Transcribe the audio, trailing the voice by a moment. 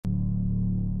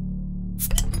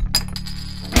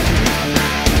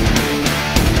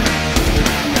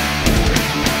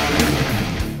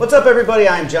What's up, everybody?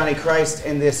 I'm Johnny Christ,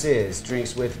 and this is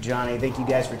Drinks with Johnny. Thank you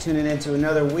guys for tuning in to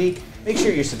another week. Make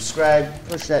sure you're subscribed,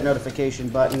 push that notification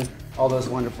button, all those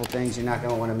wonderful things you're not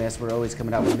going to want to miss. We're always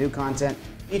coming out with new content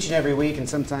each and every week, and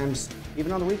sometimes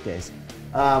even on the weekdays.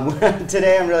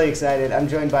 Today, I'm really excited. I'm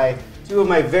joined by two of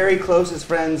my very closest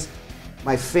friends,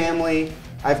 my family.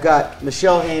 I've got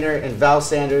Michelle Hayner and Val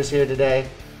Sanders here today.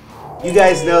 You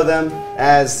guys know them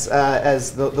as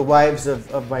the wives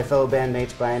of my fellow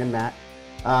bandmates, Brian and Matt.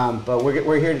 But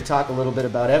we're here to talk a little bit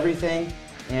about everything.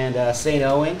 And Saint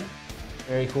Owen,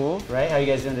 very cool, right? How are you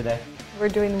guys doing today? We're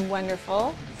doing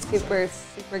wonderful. Super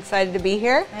excited to be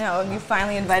here. I know, you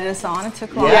finally invited us on. It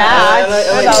took long. Yeah,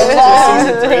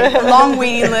 a long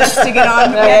waiting list to get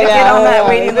on. Get on that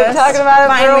waiting list. We've been talking about it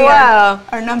finally, for a while.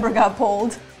 Our number got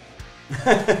pulled.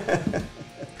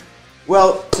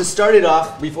 Well, to start it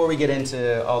off, before we get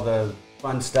into all the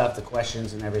fun stuff, the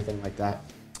questions and everything like that,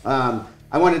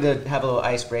 I wanted to have a little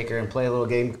icebreaker and play a little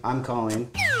game I'm calling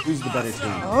Who's the Better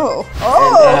Team? Oh.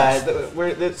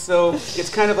 And, so it's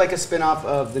kind of like a spin-off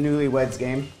of the Newlyweds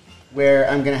game, where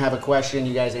I'm going to have a question,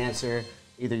 you guys answer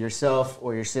either yourself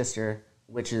or your sister,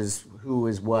 which is who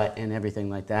is what and everything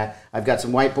like that. I've got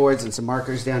some whiteboards and some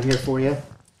markers down here for you.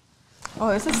 Oh,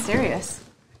 this is serious.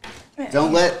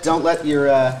 Don't let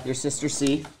your sister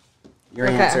see your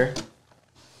answer.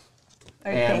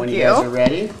 And when you guys are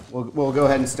ready, we'll go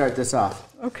ahead and start this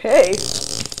off. Okay.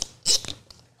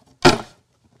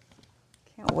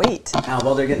 Can't wait.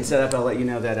 While they're getting set up, I'll let you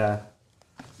know that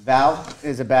Val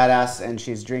is a badass, and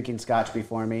she's drinking scotch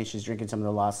before me. She's drinking some of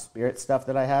the Lost Spirit stuff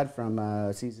that I had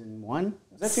from season 1.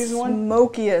 Was that season 1?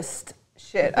 Smokiest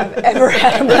shit I've ever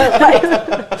had in my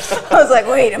life. I was like,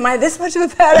 wait, am I this much of a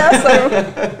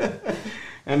badass?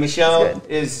 And Michelle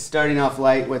is starting off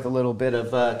light with a little bit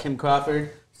of Kim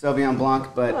Crawford Sauvignon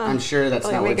Blanc, but I'm sure that's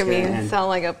not what's going to end. Making me sound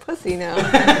like a pussy now.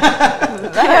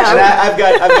 And I've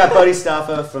got Buddy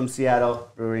Staffa from Seattle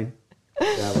Brewing.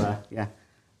 So, yeah.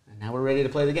 And now we're ready to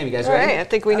play the game. You guys ready? All right, I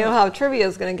think we know how trivia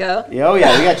is going to go. Yeah, oh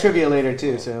yeah, we got trivia later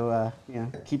too, so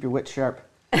keep your wits sharp.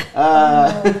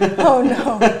 Oh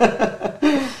no.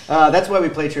 That's why we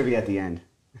play trivia at the end.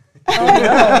 Oh no,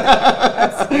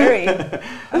 that's scary.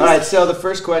 All right, so the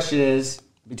first question is,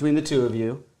 between the two of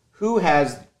you, who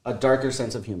has a darker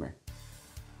sense of humor?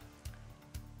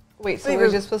 Wait, so we're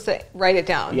just supposed to write it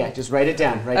down? Yeah, just write it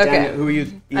down. Write down who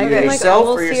you, either yourself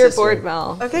or your see your sister. board,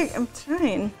 Val. Okay, I'm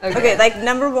trying. Okay, like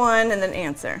number one and then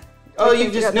answer. Oh,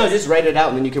 just write it out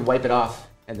and then you can wipe it off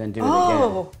and then do it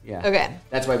again. Yeah. Okay.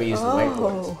 That's why we use the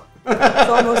whiteboards. It's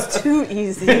almost too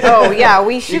easy. Oh yeah,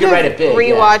 we should have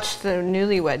rewatched the the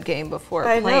Newlywed Game before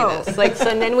I playing know. this. Like, so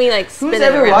then we spin Who's it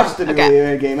around. ever watched the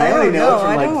Newlywed Game? I only know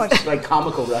don't from like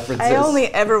comical references. I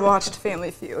only ever watched Family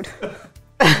Feud.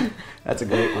 That's a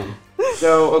great one.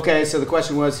 So the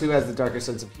question was, who has the darker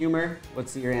sense of humor?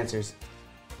 Let's see your answers.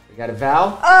 We got a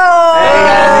Val. Oh!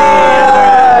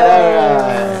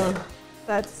 Hey,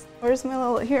 That's, where's my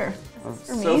little, here. For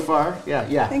so me? far,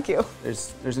 yeah. Thank you.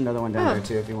 There's another one down there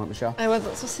too if you want, Michelle. I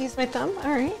wasn't supposed to use my thumb? All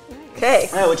right. Okay.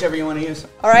 Yeah, whichever you want to use.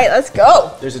 All right, let's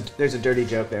go. There's a dirty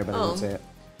joke there, but I won't say it.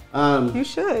 You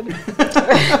should.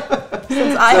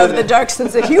 Since I have the dark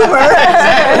sense of humor,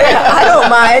 I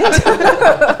don't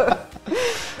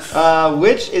mind.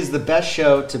 Which is the best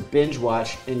show to binge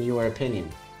watch in your opinion?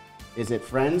 Is it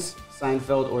Friends,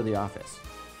 Seinfeld, or The Office?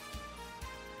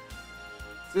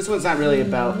 This one's not really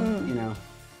about,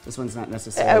 this one's not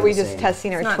necessarily Are we the just same.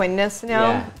 testing our twinness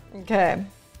now? Yeah. Okay.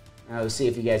 We'll see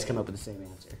if you guys come up with the same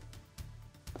answer.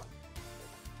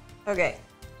 Okay.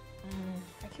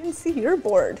 I can see your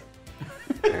board.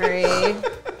 3.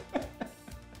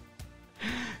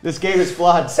 This game is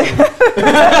flawed, Sam. This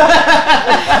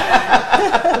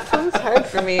one's hard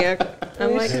for me. I'm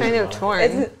kind of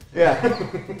torn.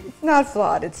 It's not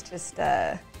flawed. It's just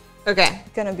Okay.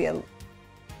 gonna be a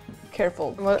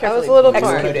careful. I was a little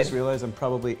torn. I just realized I'm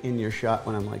probably in your shot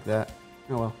when I'm like that.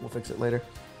 Oh well, we'll fix it later.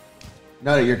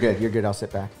 No, you're good. You're good. I'll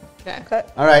sit back. Okay.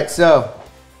 All right, so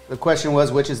the question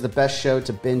was, which is the best show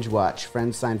to binge watch?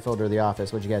 Friends, Seinfeld, or The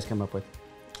Office? What'd you guys come up with?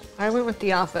 I went with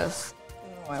The Office.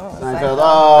 Seinfeld.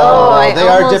 Oh, they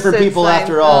are different people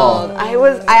after all. I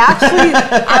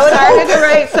started to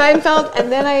write Seinfeld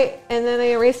and then I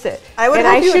erased it. I would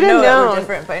have should have known. known.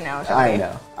 Different by now. I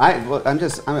know.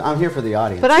 I'm here for the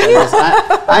audience. But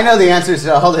I know the answers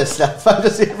to all this stuff. I'm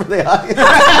just here for the audience.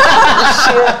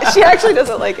 she actually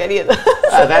doesn't like any of this.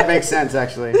 That makes sense,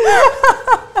 actually.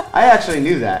 I actually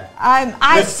knew that.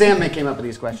 Sam came up with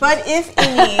these questions. But if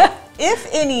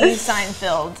any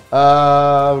Seinfeld.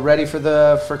 Ready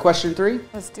for question 3?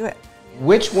 Let's do it.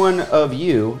 Which one of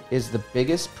you is the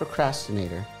biggest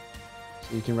procrastinator?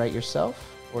 So you can write yourself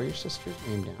or your sister's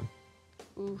name down.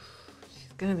 Oof,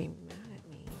 she's gonna be mad at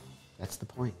me. That's the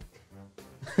point.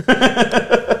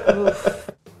 Oof.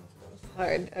 It's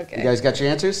hard. Okay. You guys got your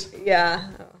answers? Yeah.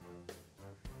 Oh.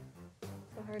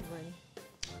 It's a hard one.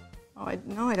 Oh,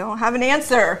 no, I don't have an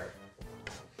answer.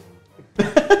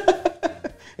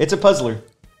 It's a puzzler.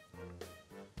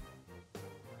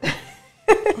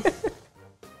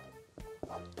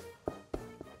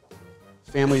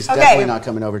 Family's definitely not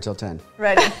coming over till 10.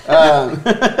 Ready.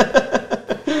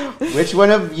 Which one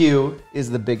of you is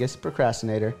the biggest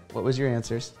procrastinator? What was your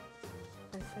answers?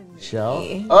 Michelle?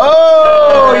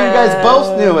 Oh, you guys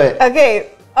both knew it.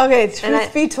 Okay,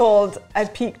 truth be told, I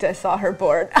peeked, I saw her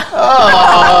board.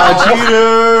 Oh,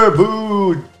 cheater!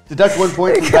 Boo! Deduct 1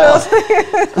 point from Val. Okay,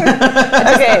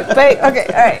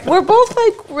 all right. we're both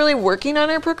like really working on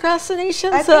our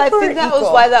procrastination, I so I think think we're that was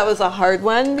equal. why that was a hard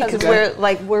one because Okay.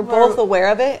 we're both aware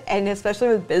of it, and especially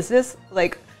with business,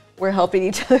 like we're helping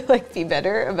each other like be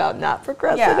better about not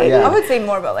procrastinating. Yeah. I would say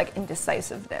more about like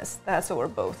indecisiveness. That's what we're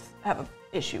both have an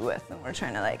issue with, and we're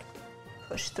trying to like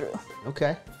push through.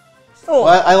 Okay. So,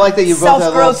 Well, I like that you both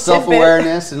have a little self-growth tidbit.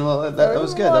 self-awareness, and that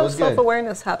was good. That was good.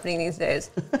 Self-awareness happening these days.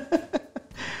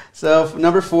 So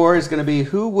number 4 is going to be,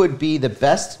 who would be the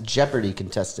best Jeopardy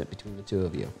contestant between the two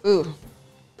of you? Ooh.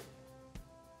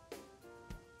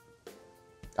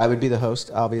 I would be the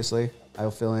host, obviously. I will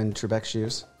fill in Trebek's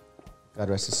shoes. God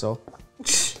rest his soul.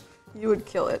 you would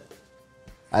kill it.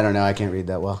 I don't know. I can't read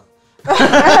that well.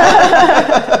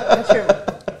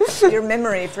 Your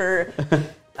memory for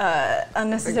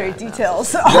unnecessary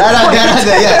details.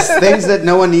 Yes, things that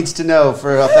no one needs to know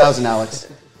for 1,000, Alex.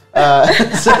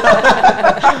 So,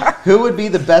 who would be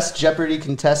the best Jeopardy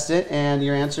contestant? And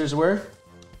your answers were?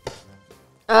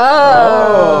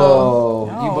 Oh,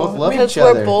 you both love each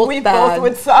other. We're both we bad. both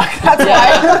would suck. That's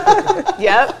why.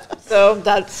 Yep. So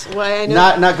that's why I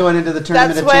know. Not going into the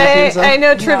tournament That's of why champions. Though? I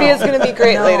know trivia is going to be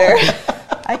great No. later.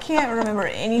 I can't remember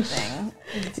anything.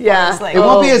 Yeah. Like, It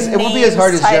won't be as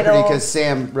hard as names, Jeopardy titles. because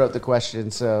Sam wrote the question.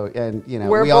 So, and you know,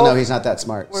 We're we all know both- he's not that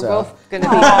smart. We're so. both going to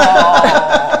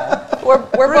be.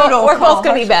 We're both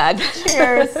going to be bad.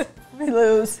 Cheers. We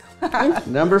lose.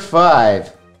 Number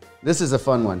 5. This is a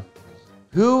fun one.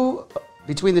 Who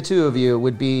between the two of you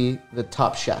would be the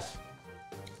top chef?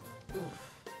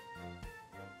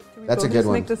 That's a good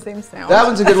one. Make the same sound. That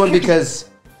one's a good one because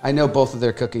I know both of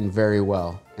their cooking very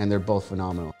well, and they're both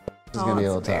phenomenal. This is going to be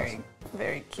a little tough.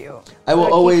 Very cute. I will Look,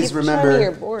 you always keep showing me your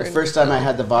remember board. the first time I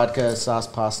had the vodka sauce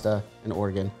pasta in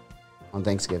Oregon on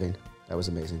Thanksgiving. That was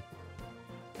amazing.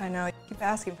 I know. You keep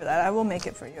asking for that. I will make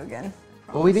it for you again.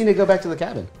 Well, we need to go back to the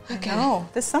cabin. No,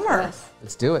 this summer.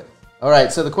 Let's do it. All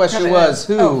right, so the question was,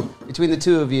 who between the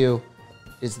two of you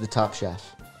is the top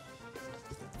chef?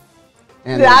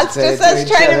 And That's they just say us each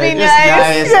trying to other, be just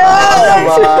nice.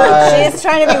 Oh, come on. She's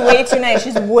trying to be way too nice.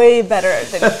 She's way better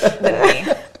than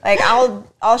me. Like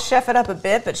I'll chef it up a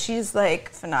bit, but she's like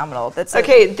phenomenal. That's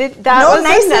Okay, that No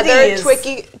was another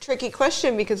niceties. tricky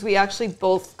question because we actually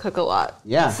both cook a lot.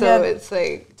 Yeah. So Yeah. it's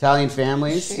like Italian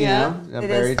families, Yeah. you know, It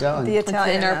very is Italian. the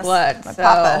Italian in our blood, My so-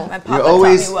 papa You taught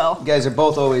always, me well. you guys are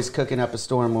both always cooking up a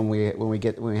storm when we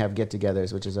have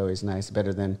get-togethers, which is always nice.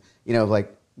 Better than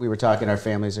like we were talking, our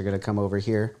families are going to come over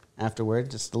here afterward.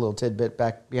 Just a little tidbit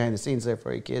back behind the scenes there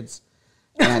for you kids.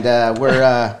 And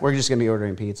we're just going to be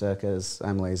ordering pizza because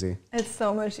I'm lazy. It's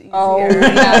so much easier.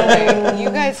 yeah, you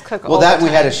guys cook Well, all that the and we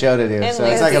had a time. show to do, And so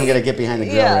it's like I'm lazy. going to get behind the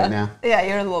grill Yeah. right now. Yeah,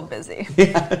 you're a little busy.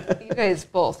 You guys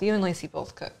both, you and Lacey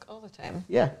both cook all the time.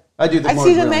 Yeah, I do. I more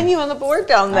see the grilling. menu on the board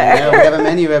down I there. know, we have a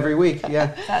menu every week.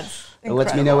 Yeah. That's It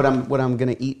lets me know incredible. what I'm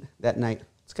going to eat that night.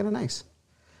 It's kind of nice.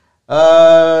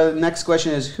 Next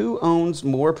question is, who owns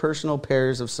more personal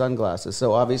pairs of sunglasses?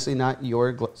 So obviously not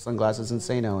your sunglasses in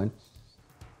Saint Owen.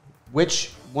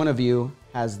 Which one of you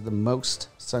has the most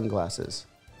sunglasses?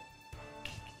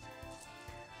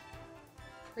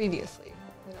 Previously,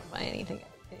 we don't buy anything.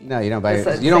 No, you don't buy. This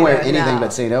is You don't wear Saint Owen anything now.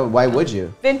 but Saint Owen. Why would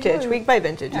you? Vintage, we buy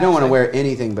vintage. You don't want to wear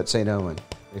anything but Saint Owen.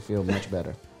 They feel much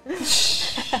better.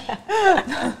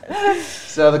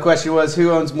 So the question was,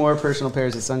 who owns more personal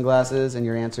pairs of sunglasses? And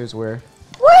your answers were?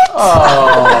 What?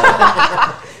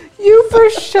 Oh. You for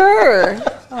sure.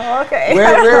 Oh, okay.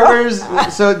 Where's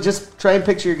so just try and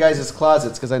picture your guys'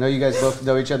 closets because I know you guys both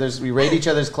know each other's. We raid each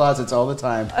other's closets all the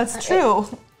time. That's true.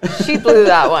 She blew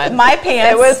that one. My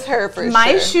pants. It was her for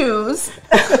my sure. shoes.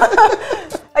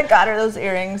 I got her those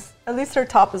earrings. At least her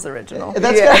top is original.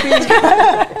 That's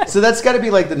gotta be, so that's got to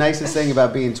be like the nicest thing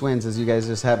about being twins is you guys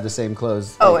just have the same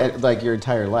clothes like your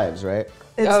entire lives, right?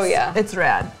 It's, Oh, yeah. It's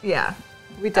rad. Yeah.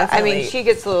 We definitely- I mean, she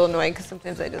gets a little annoyed because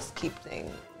sometimes I just keep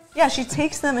things Yeah, she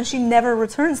takes them and she never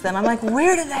returns them. I'm like,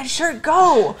 where did that shirt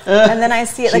go? And then I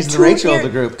see it She's like the Rachel of the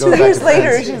group. 2 years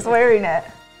later, she's wearing it.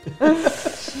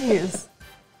 Jeez.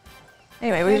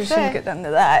 Anyway, we just shouldn't get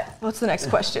into that. What's the next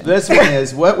question? This one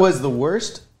is, what was the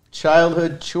worst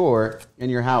childhood chore in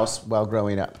your house while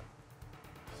growing up?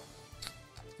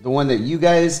 The one that you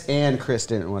guys and Chris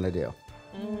didn't want to do.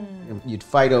 You'd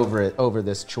fight over it, over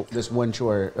this one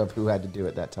chore of who had to do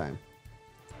it that time.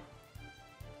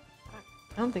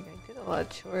 I don't think I did a lot of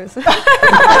chores. Got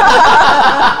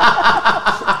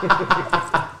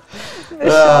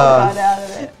out of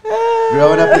it.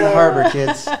 Growing up in the harbor,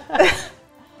 kids.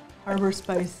 Harbor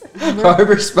Spice.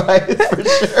 Harbor Spice, for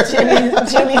sure.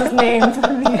 Jimmy's name for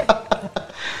me.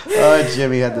 Oh,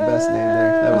 Jimmy had the best name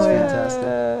there. That was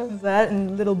fantastic. That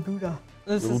and Little Buddha.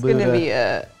 This Little is going to Buddha. be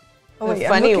a I'm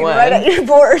funny looking one. right at your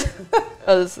board.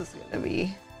 Oh, this is going to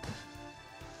be...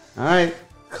 All right.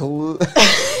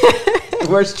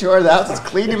 Worst chore of the house is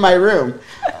cleaning my room.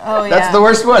 Oh, yeah. That's the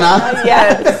worst one, huh?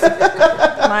 Yes.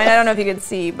 Mine, I don't know if you could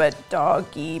see, but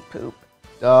doggy poop.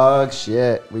 Dog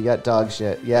shit. We got dog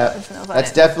shit. Yeah.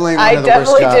 That's it. definitely one I of the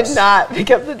worst definitely jobs. did not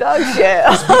pick up the dog shit.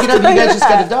 Speaking of, you guys just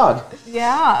got a dog.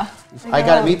 Yeah. I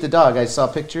got to meet the dog. I saw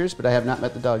pictures, but I have not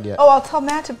met the dog yet. Oh, I'll tell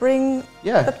Matt to bring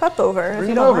Yeah. the pup over. if Bring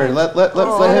you him don't over.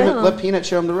 mind. Let Peanut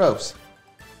show him the ropes.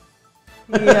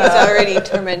 He's already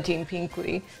tormenting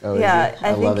Pinkley. Oh, Yeah, is he?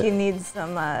 I love think he it. needs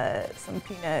some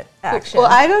peanut action.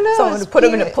 Well, I don't know. Someone to put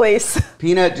him into place.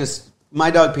 Peanut my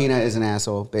dog Peanut is an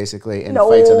asshole, basically, and No.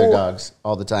 fights other dogs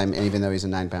all the time, and even though he's a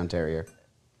 9-pound terrier.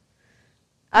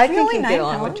 I Is he think only he'd 9 get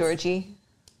along with pounds? Georgie.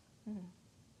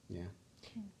 Yeah.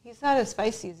 He's not as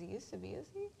feisty as he used to be, is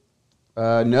he?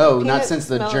 No, not Peanut since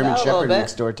the smelled German out a little Shepherd bit.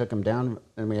 next door took him down,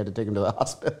 and we had to take him to the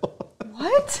hospital.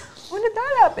 What? When did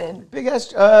that happen? Big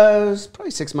ass, it was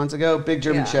probably 6 months ago. Big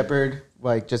German Yeah. Shepherd,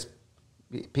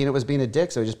 Peanut was being a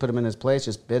dick, so we just put him in his place,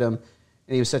 just bit him,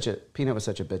 and Peanut was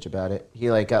such a bitch about it. He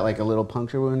got a little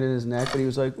puncture wound in his neck, but he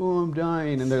was like, "Oh, I'm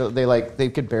dying," and they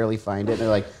could barely find it. And they're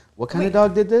like, "What kind of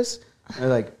dog did this?" And they're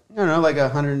like, "No, like a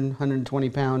 120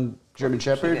 pound German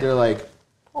Shepherd." They're like,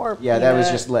 Poor "Yeah, that was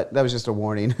Peanut. just a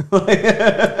warning."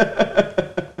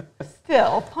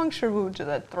 Still, puncture wound to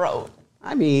the throat.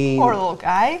 I mean, Poor little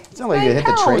guy. it's not like you hit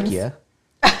the trachea.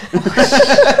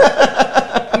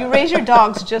 You raise your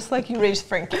dogs just like you raise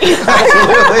Frankie.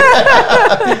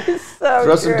 So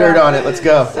Throw some dirt on it. Let's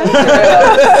go.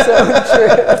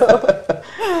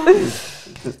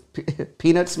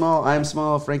 Peanut small. I'm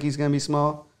small. Frankie's gonna be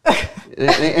small.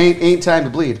 It ain't time to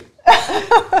bleed.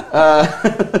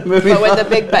 Moving But with on. a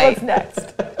big bite. What's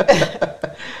next?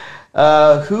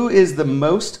 Who is the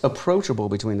most approachable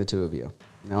between the two of you?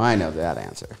 Now I know that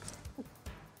answer.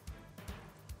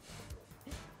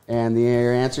 And the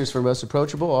answers for most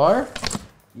approachable are,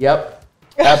 yep,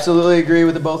 absolutely agree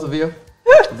with the both of you.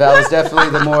 Val is definitely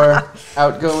the more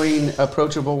outgoing,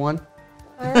 approachable one.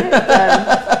 All right,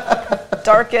 then.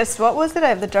 Darkest, what was it? I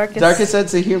have the darkest. Darkest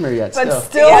sense of humor yet But still.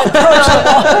 still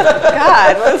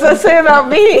God, what does that say about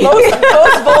me?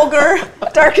 most vulgar,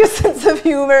 darkest sense of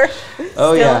humor.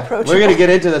 Oh Still yeah, approachable. we're gonna get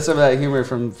into some of that humor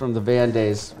from the van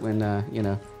days when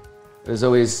it was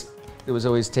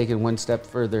always taken one step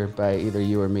further by either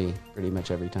you or me, pretty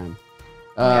much every time.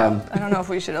 Yeah, I don't know if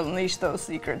we should unleash those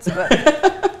secrets, but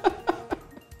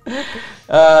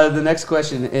The next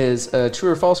question is a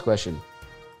true or false question.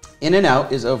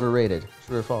 In-N-Out is overrated.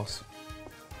 True or false?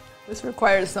 this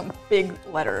requires some big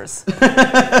letters.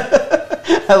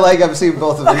 I'm seeing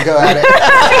both of them go at it.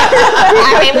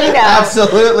 I mean, we know.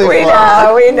 Absolutely We false.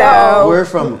 know, we know. We're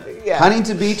from Yeah.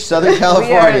 Huntington Beach, Southern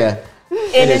California.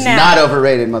 It is not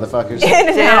overrated, motherfuckers. In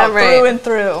and Damn out, right. through and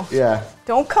through. Yeah.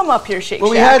 Don't come up here, Shake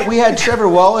Well, Shack. we had Trevor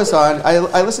Wallace on.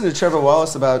 I listened to Trevor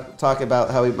Wallace talk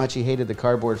about how much he hated the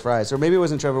cardboard fries, or maybe it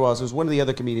wasn't Trevor Wallace. It was one of the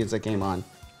other comedians that came on,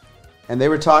 and they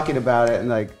were talking about it.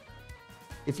 And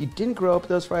if you didn't grow up with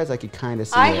those fries, I could kind of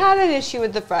see I it. had an issue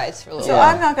with the fries for a little So while.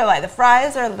 I'm not gonna lie, the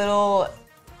fries are a little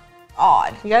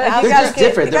odd. You gotta Like, have you They're gotta just get-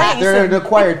 different. you gotta They're use an them.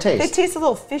 acquired They taste. taste a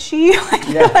little fishy, like,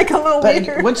 Yeah. like a little But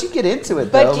weird. once you get into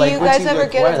it, But though, do you once guys ever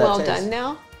get acquire them well that taste- done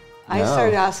now? I No.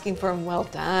 started asking for them well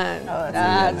done. Oh,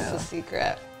 that's the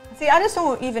secret. See, I just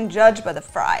don't even judge by the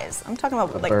fries. I'm talking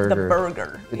about the burger.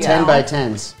 burger. The you 10 know? by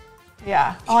 10s.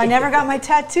 Yeah. Oh, I never got my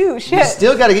tattoo. You Shit.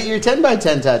 still got to get your 10 by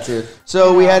 10 tattoo.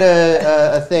 So we had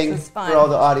a thing This is fun. for all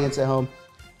the audience at home.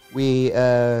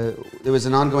 There was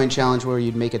an ongoing challenge where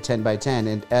you'd make a 10 by 10,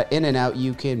 and at In-N-Out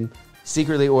you can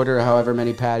secretly order however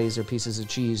many patties or pieces of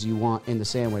cheese you want in the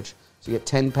sandwich. So you get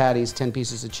 10 patties, 10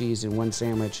 pieces of cheese in one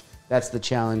sandwich. That's the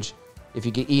challenge. If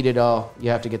you can eat it all, you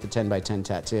have to get the 10 by 10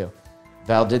 tattoo.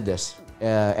 Val did this,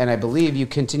 and I believe you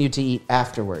continue to eat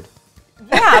afterward.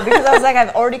 Yeah, Yeah, because I was like,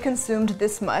 I've already consumed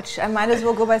this much. I might as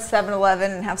well go by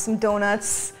 7-Eleven and have some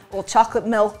donuts, a little chocolate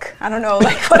milk. I don't know,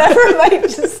 like whatever. Might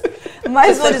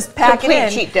as well just pack it in.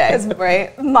 Cheat day,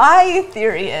 right? My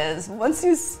theory is once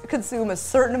you consume a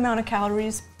certain amount of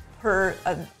calories per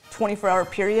a 24-hour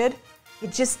period,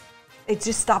 it just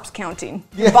stops counting.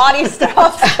 Your body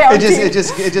stops counting. It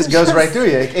just goes right through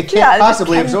you. It can't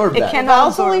possibly absorb that.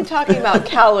 Val's only talking about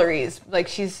calories. Like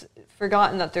she's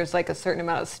forgotten that there's like a certain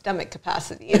amount of stomach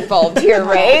capacity involved here,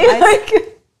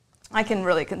 right? I can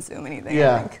really consume anything.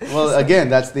 Yeah. I think. Well, again,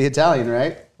 that's the Italian,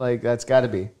 right? Like that's got to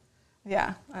be.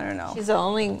 Yeah, I don't know. She's the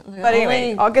only. But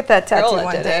anyway, I'll get that tattoo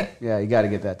one day. Yeah, you got to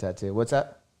get that tattoo. What's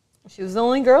that? She was the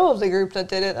only girl of the group that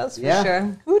did it. That's for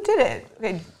sure. Who did it?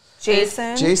 Okay,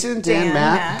 Jason, Dan,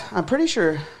 Matt. I'm pretty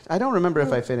sure. I don't remember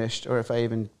if I finished or if I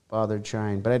even bothered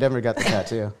trying, but I never got the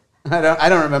tattoo. I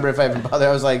don't remember if I even bothered.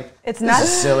 I was like, this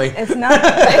is silly. It's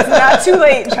not too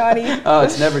late, Johnny. Oh,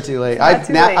 it's never too late.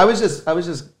 I was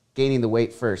just gaining the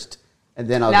weight first, and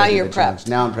then I'll. Now go you're the challenge. prepped.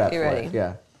 Now I'm prepped. You're ready. Yeah,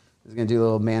 I was gonna do a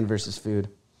little man versus food.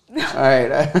 All right.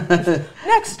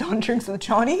 Next on Drinks with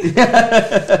Johnny.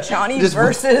 Johnny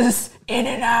versus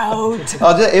In-N-Out.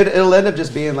 It'll end up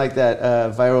just being like that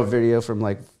viral video from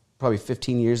like probably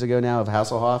 15 years ago now of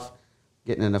Hasselhoff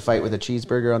getting in a fight with a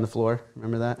cheeseburger on the floor.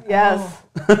 Remember that? Yes,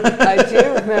 I do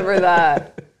remember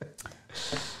that.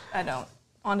 I don't.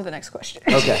 On to the next question.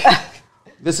 Okay.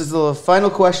 This is the final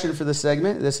question for the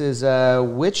segment. This is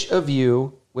which of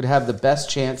you would have the best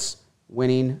chance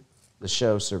winning the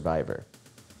show Survivor?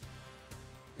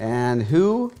 And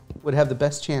who would have the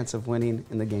best chance of winning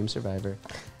in the game Survivor?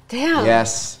 Damn.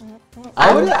 Yes.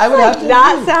 I would have to.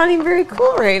 Not sounding very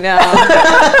cool right now.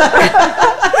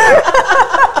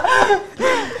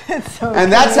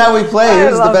 And that's how we play.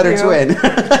 Who's the better twin? You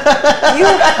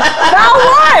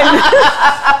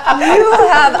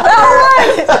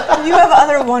have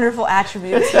other wonderful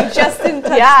attributes. You just didn't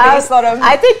touch base on them.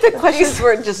 I think the questions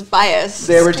were just biased.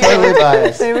 They were totally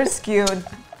biased. They were skewed.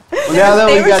 Well, now that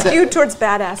They we were got skewed towards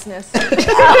badassness.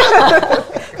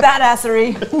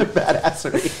 Badassery.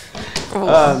 Badassery.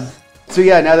 So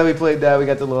yeah, now that we played that, we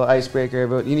got the little icebreaker.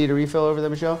 But you need a refill over there,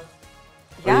 Michelle?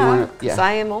 Yeah. Because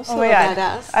I am also Oh a my God.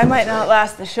 badass. I might not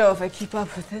last the show if I keep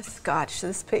up with this scotch,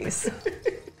 this pace.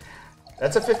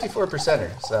 That's a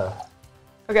 54%er. So.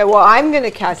 Okay, well, I'm going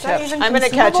to catch up. even I'm going to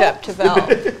catch consumable? up to Val.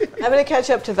 I'm going to catch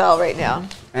up to Val right now.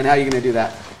 And how are you going to do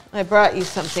that? I brought you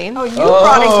something. Oh, you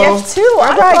brought a gift too.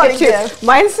 I brought a gift.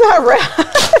 Mine's not wrapped.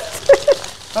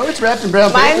 Oh, it's wrapped in brown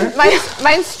paper.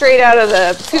 Mine's straight out of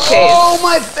the suitcase. Oh,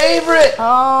 my favorite.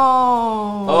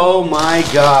 Oh. Oh, my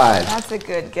God. That's a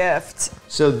good gift.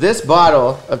 So this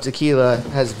bottle of tequila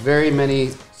has very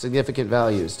many significant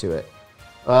values to it.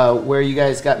 Where you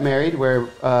guys got married, where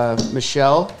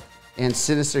Michelle and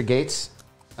Sinister Gates,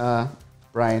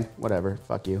 Brian, whatever,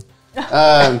 fuck you,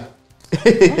 got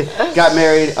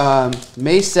married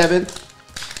May 7th.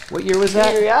 What year was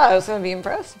that? Yeah, I was going to be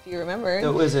impressed if you remember.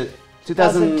 What was it?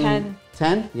 2010.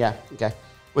 10? Yeah, okay.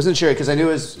 Wasn't sure because I knew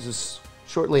it was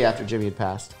shortly after Jimmy had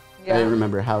passed. Yeah. I didn't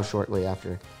remember how shortly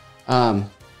after,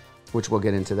 which we'll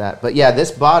get into that. But yeah,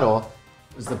 this bottle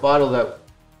was the bottle that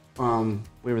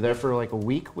we were there for like a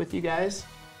week with you guys.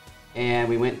 And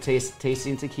we went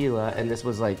tasting tequila, and this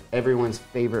was like everyone's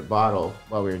favorite bottle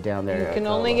while we were down there. You can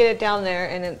only get it down there,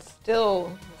 and it's still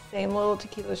the same little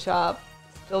tequila shop,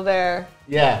 still there.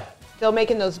 Yeah. Still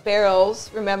making those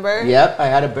barrels, remember? Yep, I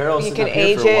had a barrel You sitting can up here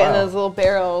age for a it in while. those little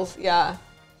barrels, yeah.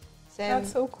 Same,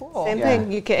 That's so cool. Same Yeah.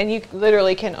 thing. You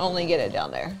literally can only get it down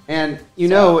there. And you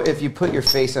know, if you put your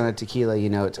face on a tequila, you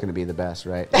know it's going to be the best,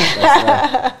 right?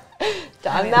 That's,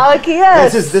 Don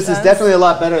Malakias. this is definitely a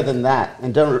lot better than that.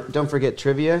 And don't forget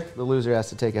trivia. The loser has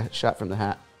to take a shot from the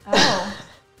hat. Oh.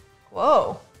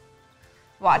 Whoa.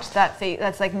 Watch that face.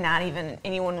 That's like not even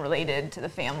anyone related to the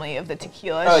family of the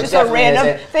tequila. It's just a definitely random.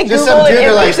 isn't. They Just Google some it. dude. They're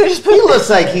and like, they just he looks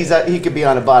like he could be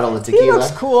on a bottle of tequila. He looks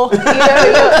cool. You'll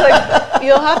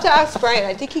have to ask Brian.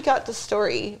 I think he got the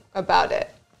story about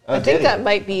it. Oh, I think did he? that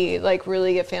might be like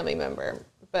really a family member.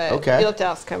 But Okay. you'll have to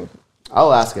ask him.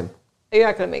 I'll ask him. You're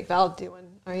not going to make Val do one,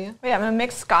 are you? Wait, I'm gonna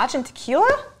mix scotch and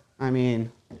tequila. I mean,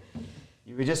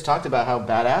 we just talked about how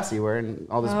badass you were and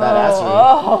all this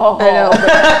badassery. I know.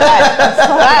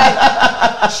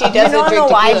 But she doesn't You don't drink know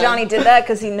why tequila. Johnny did that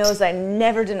because he knows I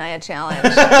never deny a challenge. He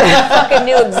fucking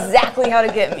knew exactly how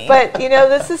to get me. But you know,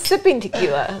 this is sipping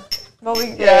tequila. Well,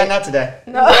 Yeah, not today.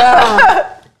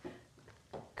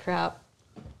 Crap.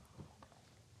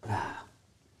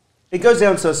 It goes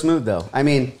down so smooth, though. I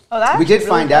mean, Oh, that we did actually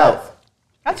find really out.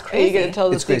 that's Are crazy. you going to tell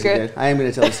the It's crazy secret? good. I am going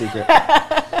to tell the secret.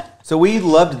 So we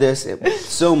loved this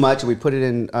so much. We put it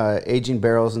in aging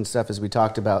barrels and stuff, as we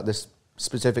talked about. This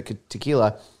specific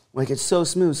tequila. Like, it's so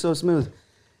smooth, so smooth.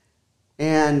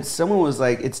 And someone was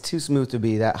like, it's too smooth to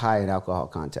be that high in alcohol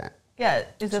content. Yeah.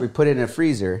 So we put it in a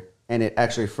freezer, and it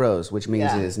actually froze, which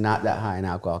means it is not that high in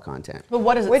alcohol content. But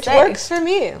what does it Which say? works for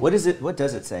me. What does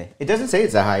it say? It doesn't say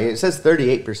it's that high. It says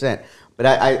 38%. But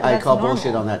I call normal.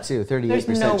 bullshit on that too. 38%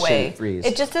 There's no way. shouldn't freeze.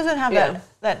 It just doesn't have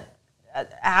that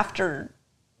after.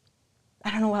 I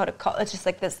don't know how to call it. It's just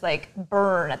like this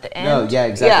burn at the end. No, yeah,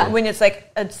 exactly. Yeah. When it's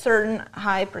like a certain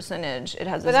high percentage, it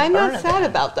has this But I'm burn not at the sad end.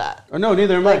 about that. Oh, no,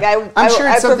 neither am Like I'm sure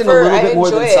it's something a little bit more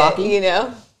than sake. You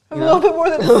know? A little bit more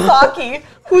than sake.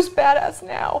 Who's badass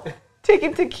now?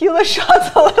 Taking tequila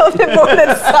shots a little bit more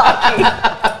than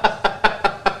sake.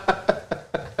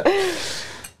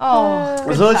 Oh,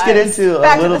 so let's get into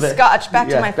back a little to the bit. Scotch. Back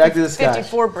to my back to the Scotch.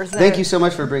 54%. Thank you so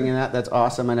much for bringing that. That's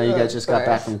awesome. I know you guys just got Of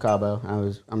back course. from Cabo.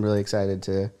 I'm really excited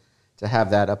to have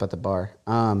that up at the bar.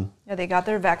 Yeah, they got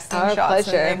their vaccine Our shots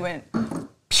pleasure. and they went.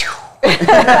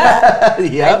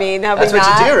 Yeah, I mean, have that's we what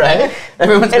not? you do, right?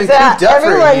 Everyone's been It's that cooped up for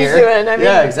a everyone's year. doing. I mean,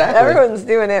 yeah, exactly. Everyone's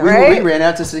doing it, We right? ran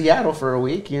out to Seattle for a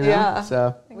week, you know. Yeah.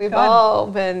 So We've God. all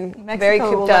been very Mexico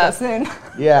will cooped let up. us in.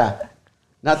 yeah,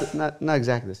 not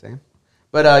exactly the same,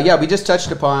 but yeah, we just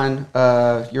touched upon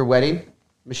your wedding,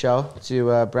 Michelle,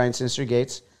 to Brian Sinister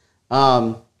Gates,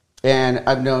 and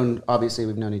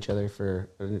we've known each other for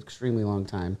an extremely long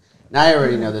time. Now I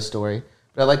already know this story,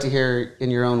 but I'd like to hear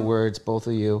in your own words, both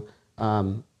of you,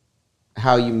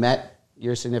 how you met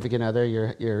your significant other,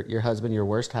 your husband, your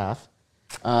worst half.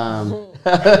 How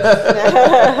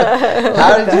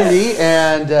did you meet,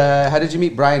 and how did you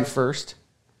meet Brian first?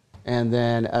 And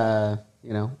then,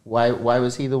 why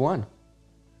was he the one?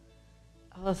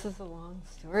 Oh, this is a long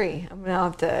story. I'm gonna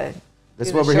have to. That's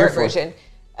do what the we're here short for. version.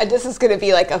 This is gonna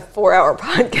be like a 4-hour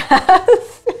podcast.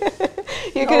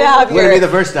 You're gonna have It's gonna be the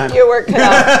first time. your work cut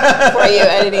out for you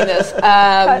editing this.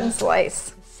 Cut and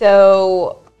slice.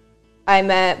 So I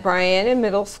met Brian in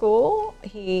middle school.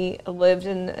 He lived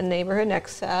in a neighborhood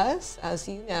next to us, as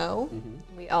you know.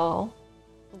 Mm-hmm. We all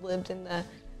lived in the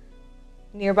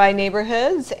nearby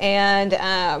neighborhoods, and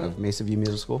Of Mesa View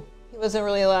Middle School. he wasn't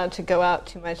really allowed to go out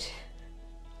too much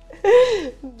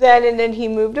then. And then he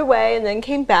moved away and then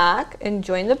came back and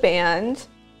joined the band.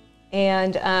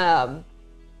 And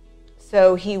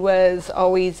so he was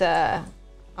always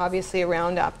obviously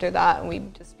around after that, and we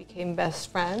just became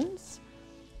best friends.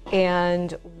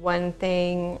 And one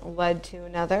thing led to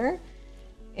another.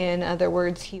 In other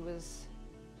words, he was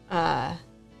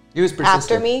He was persistent.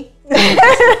 after me.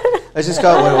 Let's just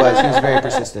call it what it was. He was very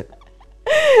persistent.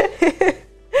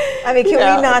 I mean, can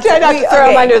we not try not to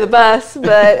throw him under the bus,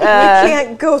 but we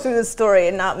can't go through this story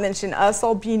and not mention us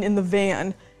all being in the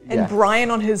van and Yeah.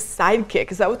 Brian on his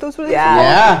sidekick. Is that what those were? Yeah.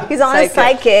 Yeah. He's on his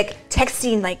sidekick,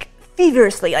 texting like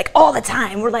feverishly, like all the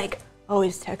time. We're like, oh,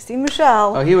 he's texting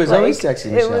Michelle. Oh, he was always texting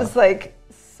It Michelle. was like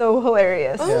so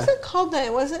hilarious. what was it called then?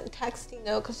 It wasn't texting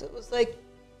though, because it was like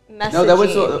messaging. No, that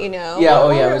was the- you know. yeah, What,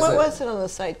 oh, yeah, it was What the- was it on the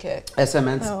sidekick?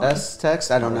 SMS text?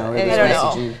 I don't know. It was I don't know.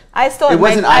 messaging. I still It had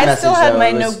wasn't I still iMessage, had though. my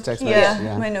It was text Nokia, message,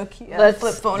 yeah. my Nokia Let's-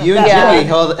 flip phone. You and Yeah. Jimmy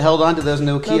held on to those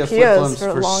Nokia flip Nokias phones for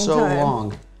a for long so time.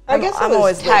 long. I guess I'm it was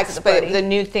always late to text, the but party. the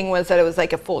new thing was that it was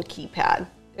like a full keypad.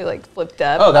 It like flipped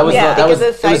up. Oh, that was Yeah. that was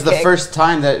Because it of was the Sidekick. first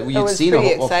time that you'd was seen a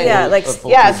pretty full exciting. Yeah, like- a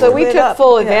full Yeah, so keyboard. we Lit took up,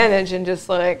 full yeah. advantage and just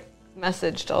like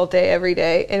messaged all day, every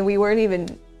day. And we weren't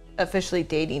even officially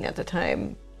dating at the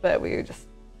time, but we were just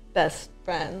best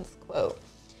friends, quote.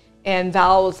 And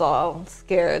Val was all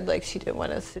scared, like she didn't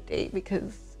want us to date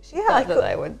because she thought like- that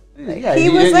I would. Like, Yeah, He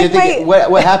you- was you like think my-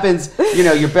 what happens? You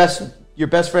know, your best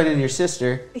friend and your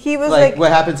sister. He was like, like-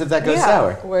 what happens if that goes Yeah.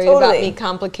 sour? worried Totally. about me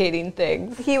complicating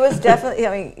things. He was definitely.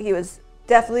 I mean, he was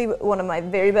definitely one of my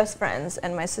very best friends,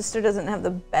 and my sister doesn't have the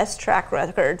best track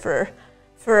record for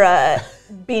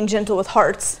being gentle with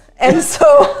hearts, and so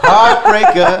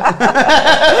Heartbreaker.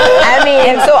 I mean,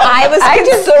 and so I was I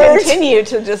just concerned. continue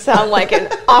to just sound like an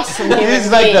awesome human This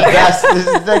is like being. the best. This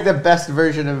is like the best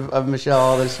version of Michelle.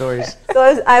 All their stories. So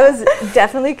I was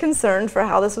definitely concerned for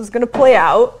how this was going to play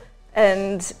out,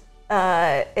 and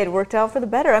it worked out for the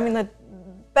better. I mean,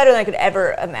 better than I could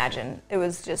ever imagine. It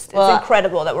was just Well, it's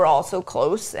incredible that we're all so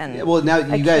close. And Well, now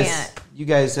I can't. you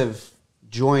guys have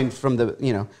joined from the.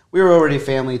 You know, we were already a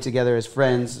family together as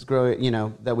friends, growing. You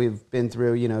know, that we've been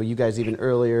through. You know, you guys even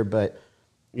earlier, but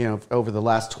you know, over the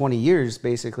last 20 years,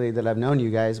 basically that I've known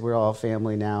you guys, we're all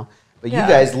family now. But Yeah.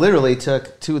 you guys literally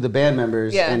took two of the band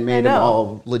members Yeah, and I made them know.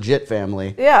 all legit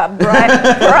family. Yeah, Brian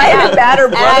and Batter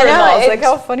And I know, brother-in-laws. Like, it's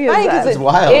how funny is funny 'cause that? It's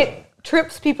wild. It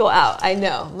trips people out. I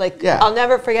know. Like, Yeah. I'll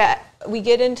never forget. We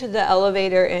get into the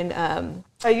elevator in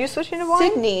Are you switching to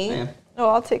wine? Sydney Yeah. Oh,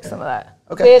 I'll take some of that.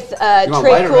 Okay. with You want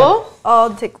white Trey or Cool.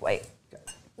 I'll take white.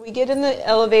 We get in the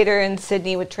elevator in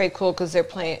Sydney with Trey Cool because they're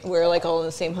playing. We're like all in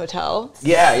the same hotel.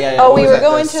 Yeah. Oh, What we was were that,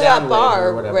 going the to that Soundwave bar,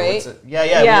 or whatever? right? What's it? Yeah. We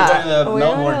were going to the Oh, we were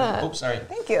Melbourne. not. Oops, sorry.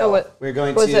 Thank you. Oh, what? We were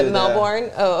going Was to it Melbourne?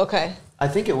 Oh, okay. I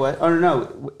think it was. Oh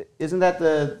no, isn't that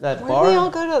that Where bar? did we all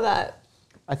go to that?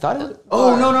 I thought it was.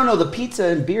 Oh no, the pizza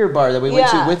and beer bar that we went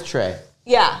to Yeah. with Trey.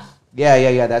 Yeah.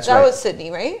 Yeah. That's right. That was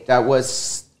Sydney, right? That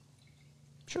was.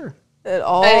 Sure. It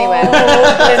all Anyway.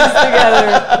 blends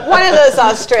together. One of those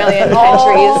Australian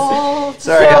countries.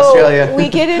 Sorry, So Australia. we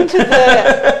get into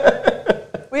the.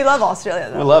 We love Australia,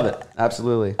 though. We love it.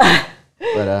 Absolutely.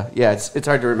 But yeah, it's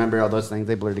hard to remember all those things.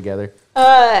 They blur together.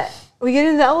 We get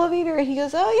in the elevator and he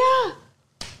goes, "Oh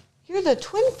yeah, you're the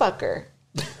twin fucker."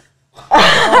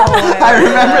 I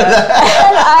remember that.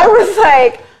 And I was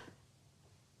like,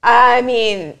 I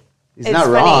mean, He's it's not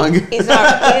funny. wrong. He's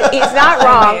not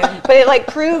wrong. But it like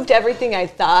proved everything I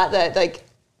thought, that like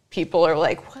people are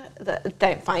like, what?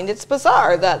 They find it's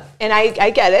bizarre that, and I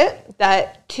get it,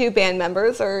 that two band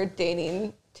members are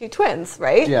dating two twins,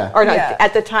 right? Yeah. Or not Yeah.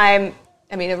 at the time.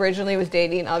 I mean, originally was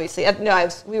dating, obviously. No,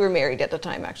 we were married at the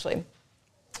time, actually.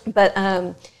 But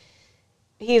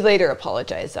he later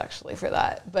apologized, actually, for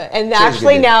that. And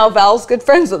actually good dude. now Val's good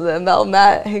friends with them. Val and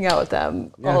Matt hang out with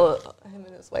them, Yeah. him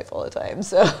and his wife all the time.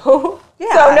 So, Yeah,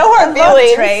 so no hard I love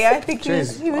feelings. Trey. I think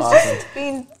Trey's he was awesome. just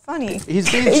being funny. He's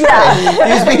being Trey.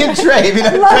 He's being Trey. I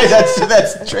mean, Trey,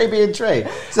 that's Trey being Trey.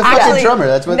 He's a fucking Actually, drummer.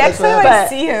 That's what. Next that's what time I happens.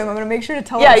 see him, I'm gonna make sure to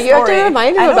tell Yeah, him. you have to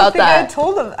remind him about that.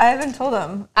 I haven't told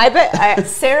him. I bet.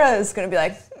 Sarah is gonna be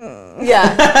like,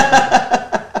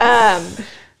 Yeah.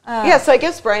 Yeah, so I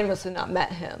guess Brian must have not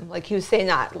met him. Like, he was saying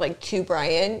that, like, to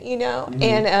Brian, you know? Mm-hmm.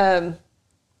 And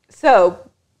so,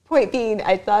 point being,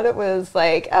 I thought it was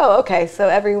like, oh, okay, so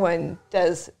everyone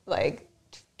does, like,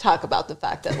 talk about the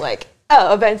fact that, like,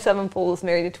 oh, Avenged Sevenfold is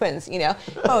married to twins, you know?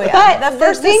 oh yeah, But the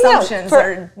first thing, though, assumptions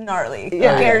are gnarly,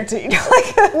 Yeah. guaranteed.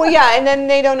 Well, yeah, and then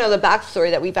they don't know the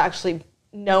backstory that we've actually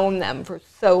known them for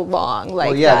so long.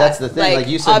 Like, Well, yeah, that's the thing. Like,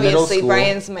 you said middle obviously, school.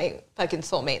 Brian's my fucking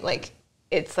soulmate. Like,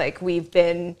 it's like we've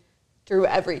been through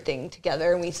everything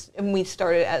together, and we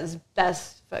started as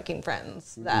best fucking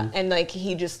friends. And like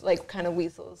he just like kind of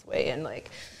weasel his way and like.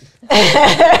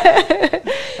 I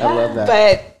love that.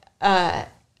 But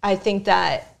I think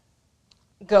that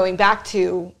going back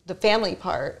to the family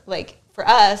part, like for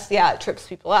us, yeah, it trips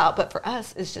people out, but for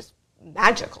us, it's just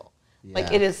magical. Like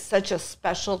Yeah. it is such a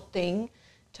special thing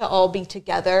to all be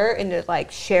together and to like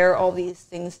share all these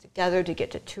things together, to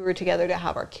get to tour together, to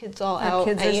have our kids all Our out.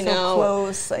 kids and, are you so know,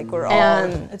 close. Like we're all.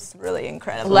 And, It's really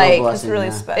incredible. like, it's blessing, really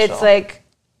yeah. special. it's like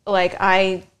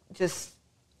I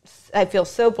feel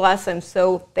so blessed. I'm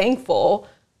so thankful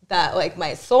that like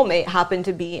my soulmate happened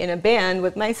to be in a band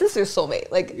with my sister's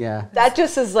soulmate. Like Yeah. that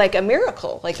just is like a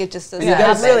miracle. Like it just doesn't Yeah, it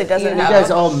happen. really doesn't you You know?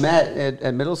 guys all met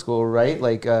at middle school, right?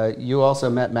 Like you also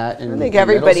met Matt in. I think in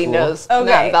everybody middle school. knows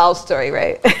Okay. Matt and Val's story,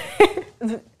 right?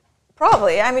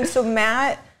 Probably. I mean, so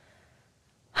Matt,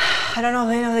 I don't know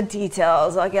if I know the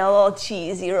details. I'll get a little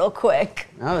cheesy real quick.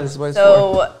 Oh, this is what it's for.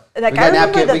 So, like, I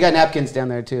remember We got napkins down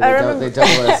there too. They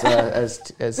double as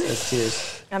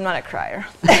tears. I'm not a crier.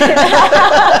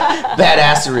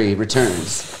 Badassery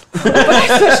returns. But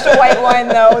I switched to white wine,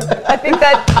 though. I think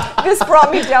that this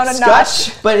brought me down a notch.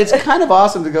 Scotch, but it's kind of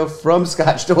awesome to go from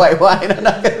Scotch to white wine. I'm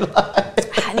not gonna lie.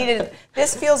 I needed.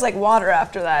 This feels like water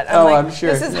after that. I'm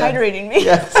sure. This is Yeah. hydrating me.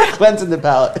 Yeah, it's cleansing the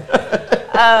palate.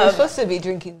 You're supposed to be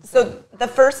drinking. So the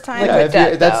first time, Yeah, if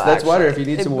you- that's water if you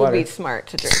need some water. It would be smart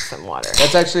to drink some water.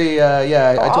 That's actually,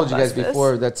 I told you guys bless this.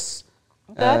 before. That's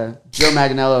That- Joe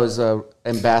Manganiello is a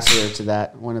ambassador to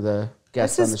that. One of the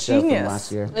guests This on the is show genius. from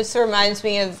last year. This reminds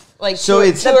me of like So tour,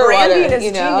 it's- tour The branding water, is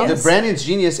you know? genius. The branding's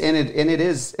genius, and it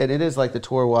is like the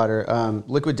tour water.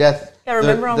 Liquid Death. Yeah,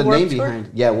 remember on the Warped name Tour? behind.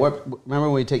 Yeah, remember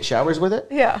when we take showers with it?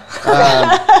 yeah.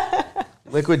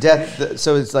 Liquid Death.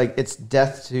 So it's like it's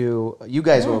death to. You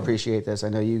guys will appreciate this. I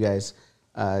know you guys.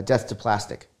 Death to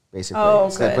plastic, basically. Oh,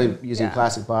 Instead good. of using Yeah.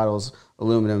 plastic bottles,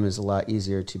 aluminum is a lot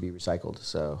easier to be recycled.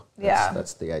 So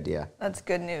that's the idea. That's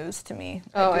good news to me.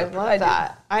 Oh, I do- love do.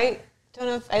 that. I don't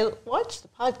know if I watched the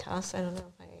podcast. I don't know if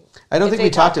I don't if think they we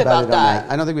talked about it on that.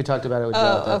 that. I don't think we talked about it with Oh,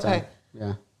 Joe at that okay. time.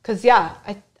 Yeah. Because yeah,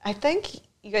 I think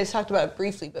you guys talked about it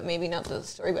briefly, but maybe not the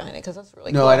story behind it. Because that's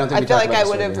really No, cool. I don't think we feel talked like about I the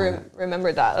would story have behind it.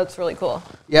 remembered that. That's really cool.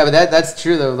 Yeah, but that's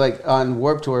true though. Like on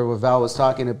Warped Tour, what Val was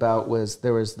talking about was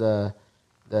there was the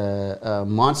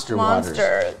monster waters.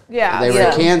 Monster. Yeah. They were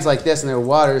Yeah. cans like this, and they were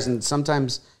waters, and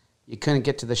sometimes you couldn't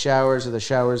get to the showers, or the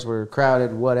showers were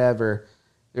crowded. Whatever.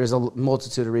 There's a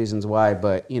multitude of reasons why,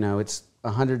 but it's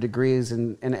 100 degrees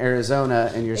in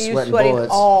Arizona, and you're You're sweating sweating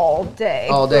bullets all day.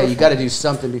 all day. You got to do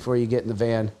something before you get in the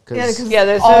van. Yeah, 'cause Yeah,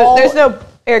 there's all- no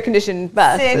air-conditioned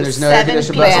bus. Six, And there's no 7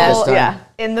 air-conditioned bus at this people, time. Yeah.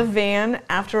 in the van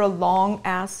after a long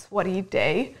ass sweaty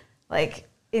day. Like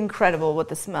incredible what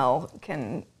the smell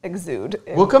can exude.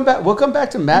 We'll come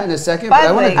back to Matt in a second, By but I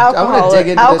the want way, to dig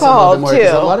into this a little alcohol, bit more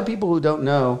because too. a lot of people who don't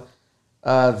know,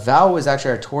 Val was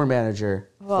actually our tour manager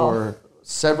for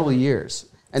several years,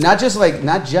 and not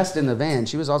just in the van.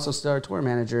 She was also still our tour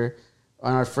manager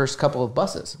on our first couple of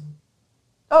buses.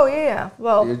 Oh yeah.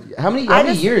 Well, How many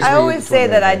years? I were you always tour say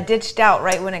that I manager? ditched out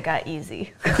right when it got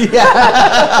easy. So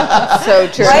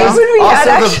true. Right when we had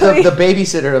Also, actually. the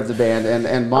babysitter of the band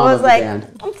and mom I of was the like,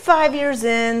 band. I'm 5 years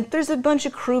in. There's a bunch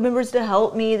of crew members to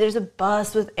help me. There's a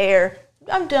bus with air.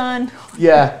 I'm done.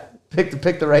 Yeah, pick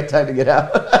the right time to get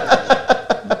out.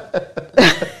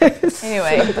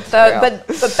 Anyway,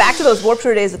 but back to those Warped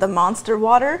Tour days with the Monster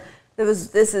water.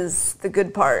 This is the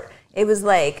good part. It was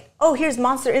like, oh, here's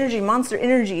Monster Energy, Monster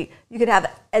Energy. You could have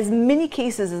as many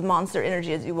cases of Monster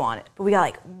Energy as you wanted, but we got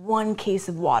like one case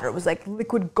of water. It was like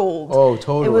liquid gold. Oh,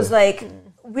 totally. It was like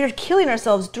we were killing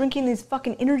ourselves drinking these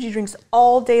fucking energy drinks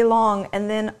all day long, and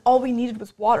then all we needed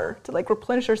was water to like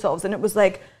replenish ourselves. And it was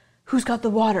like, who's got the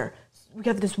water? We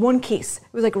have this one case. It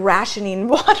was like rationing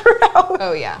water out.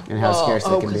 Oh, yeah. And how scarce they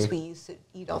can because be. we used to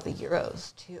eat all the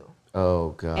gyros, too. Oh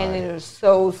god. And it was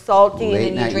so salty, Late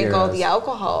and then night you drink all gyros. the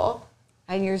alcohol,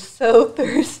 and you're so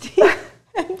thirsty.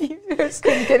 And you just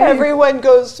everyone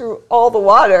goes through all the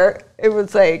water. It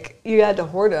was like you had to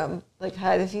hoard them, like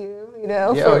had a few,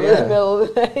 Yeah, for oh, the yeah. middle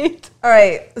of the night. All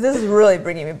right, this is really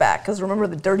bringing me back because remember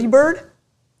the Dirty Bird?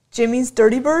 Jimmy's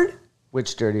Dirty Bird?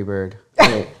 Which dirty bird?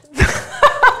 Wait.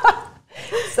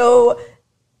 So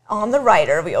on the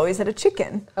rider, we always had a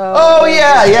chicken. Oh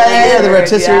yeah. The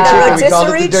rotisserie Yeah. chicken. The We called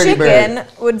it rotisserie the dirty chicken bird.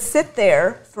 would sit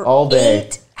there for All day.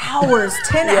 8 hours,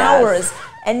 10 Yes. hours,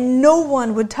 and no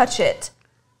one would touch it.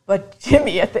 But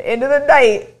Jimmy, at the end of the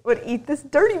night, would eat this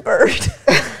Dirty Bird.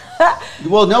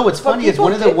 Well, no. What's funny is people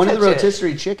one of the did touch it.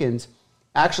 rotisserie chickens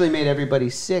actually made everybody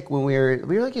sick when we were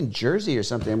like in Jersey or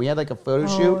something. We had like a photo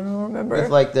shoot. I don't remember. With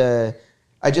like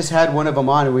I just had one of them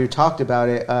on and we talked about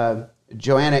it.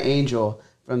 Joanna Angel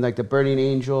from like the Burning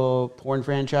Angel porn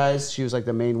franchise. She was like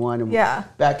the main one. And Yeah.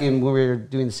 Back in when we were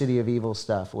doing the City of Evil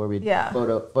stuff, where we'd Yeah.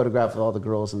 photograph all the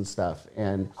girls and stuff.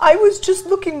 And I was just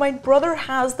looking. My brother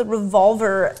has the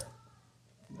revolver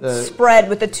the spread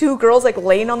with the 2 girls like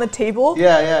laying on the table.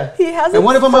 yeah. He has it And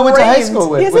one of them I went to high framed. school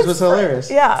He with, has which it was fra- hilarious.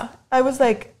 Yeah. I was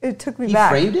like, it took me He back.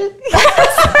 framed it? What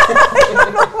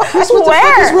the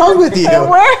fuck is wrong with you?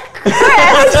 Where? Chris,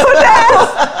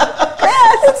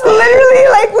 it's literally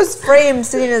like was framed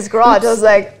sitting in his garage. I was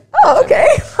like, oh, okay.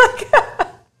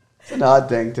 It's an odd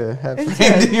thing to have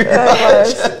framed in your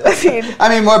garage. I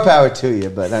mean, more power to you,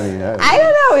 but I mean, I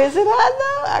don't know. Is it odd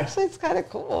though? Actually, it's kind of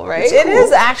cool, right? It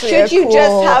is actually Should a you cool-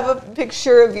 just have a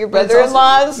picture of your But it's also-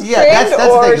 brother-in-law's Yeah, framed, that's the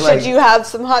or thing, should like- you have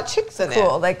some hot chicks in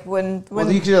cool. it? Like when well,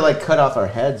 you could have like cut off our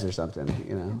heads or something,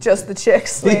 you know. just the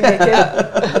chicks lay naked,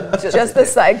 just the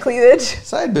side cleavage.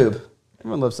 Side boob.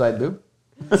 Everyone loves side boob.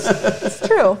 It's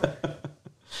true.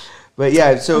 But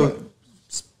yeah, so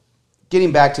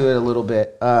getting back to it a little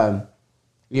bit,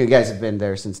 you guys have been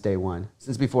there since day one,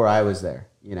 since before I was there,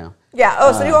 you know. Yeah.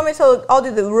 Oh, so do you want me to? I'll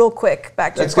do the real quick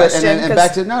back to your That's good. question. And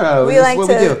back to, no, we this like is what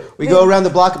to- we do. We go around the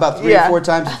block about 3 Yeah. or 4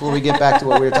 times before we get back to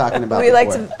what we were talking about We like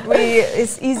before.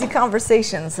 it's easy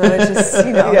conversation, so it just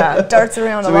Yeah. darts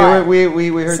around So a lot. we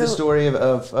heard the So- story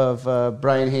of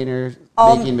Brian Hayner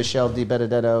making Michelle Di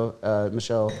Benedetto,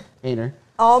 Michelle Hayner.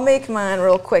 I'll make mine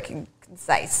real quick and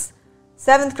concise.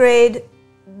 7th grade,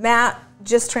 Matt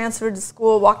just transferred to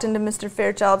school, walked into Mr.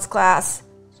 Fairchild's class.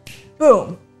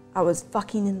 Boom. I was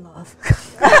fucking in love.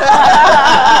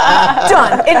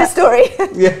 Done. End of story.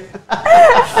 Yeah.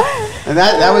 And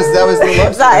that was the love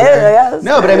story. Yeah,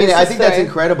 No, but I mean, I think that's story.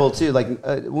 incredible too. Like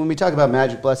when we talk about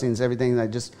magic blessings, everything,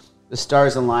 like just the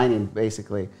stars aligning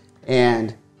basically.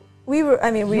 And We were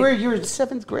you're in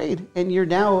 7th grade, and you're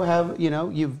now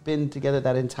you've been together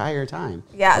that entire time.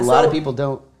 Yeah, a lot so of people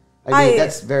don't. I mean, I-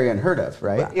 that's very unheard of,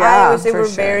 right? Yeah, I would say for we're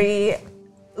sure. very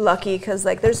lucky because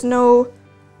like there's no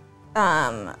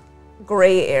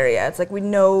gray area. It's like we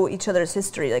know each other's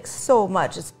history like so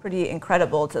much. It's pretty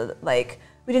incredible to like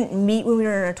we didn't meet when we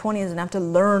were in our 20s and have to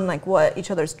learn like what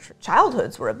each other's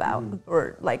childhoods were about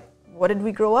or like what did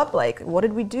we grow up like, what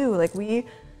did we do, like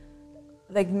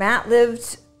Matt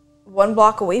lived 1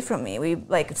 block away from me. We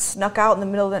like snuck out in the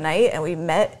middle of the night and we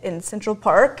met in Central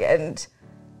Park and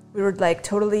we were like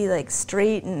totally like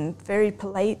straight and very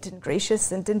polite and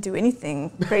gracious and didn't do anything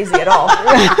crazy at all.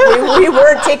 we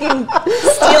weren't stealing.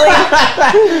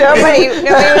 Nobody I think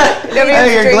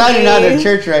was you're glad you're not in drinking.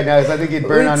 church right now, because I think you'd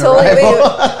burn We on totally-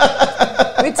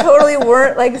 arrival. We we totally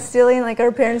weren't like stealing like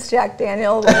our parents' Jack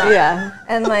Daniel. Yeah.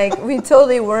 And like we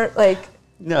totally weren't like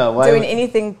doing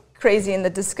anything crazy in the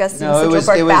disgusting Central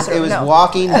Park bathroom. It was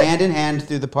walking hand in hand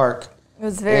through the park. It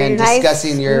was very and nice.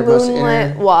 Discussing your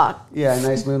moonlit walk. Yeah,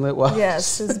 nice moonlit walk.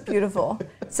 Yes, it was beautiful.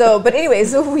 So, but anyway,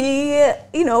 so we,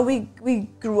 we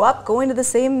grew up going to the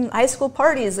same high school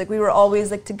parties. Like we were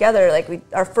always like together. Like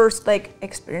our first like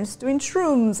experience doing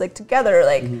shrooms like together.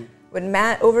 Like when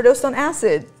Matt overdosed on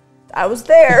acid, I was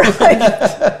there. Like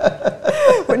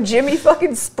when Jimmy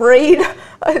fucking sprayed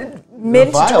a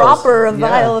mint dropper, a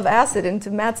vial of acid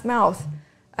into Matt's mouth,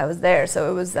 I was there.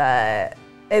 So it was.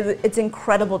 It's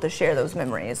incredible to share those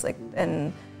memories, like,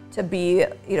 and to be,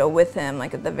 with him,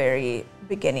 like, at the very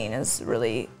beginning is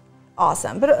really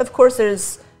awesome. But of course,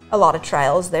 there's a lot of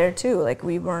trials there too. Like,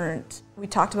 we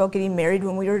talked about getting married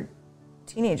when we were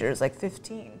teenagers, like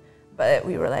 15, but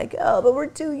we were like, oh, but we're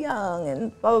too young,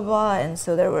 and blah, blah, blah. And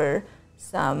so there were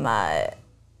some,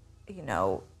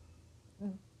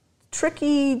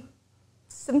 tricky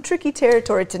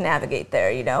territory to navigate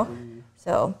there,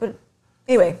 So, but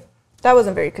anyway. That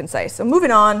wasn't very concise. So moving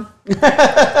on.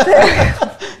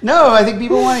 No, I think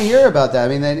people want to hear about that.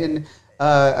 I mean,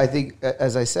 I think,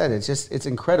 as I said, it's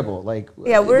incredible. Like,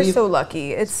 we're so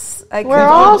lucky. It's like we're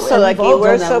all so lucky.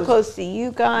 We're so close to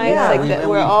you guys. Yeah,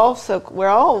 we're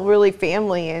all really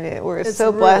family in it. We're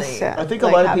so blessed. I think a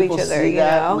lot of people see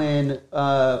that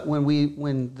when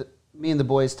me and the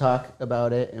boys talk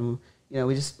about it, and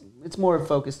it's more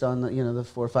focused on the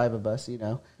 4 or 5 of us.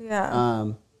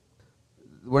 Yeah.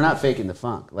 We're not faking the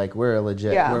funk. Like, we're a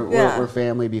legit. Yeah. We're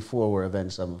family before we're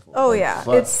Avenged Sevenfold. Oh, yeah.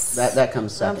 It's that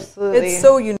comes second. Absolutely. It's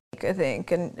so unique, I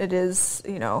think, and it is,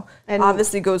 and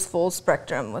obviously goes full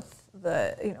spectrum with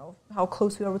the, how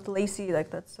close we are with Lacey.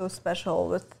 Like, that's so special.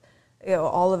 With,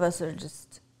 all of us are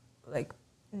just like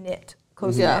knit,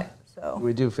 close knit. So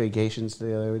we do vacations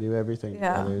together. We do everything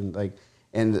together.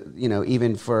 And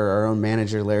even for our own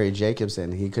manager, Larry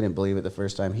Jacobson, he couldn't believe it the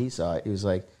first time he saw it. He was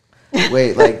like,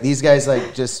 wait, like these guys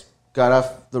like just got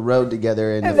off the road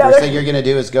together, and the first thing you're gonna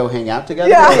do is go hang out together?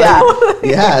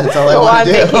 Yeah, that's all I want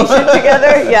to do. Vacation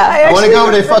together? Yeah. I want to go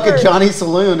over to fucking Johnny's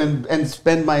Saloon and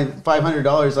spend my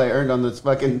 $500 I earned on this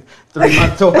fucking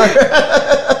 3-month tour.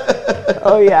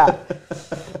 Oh yeah.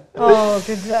 Oh,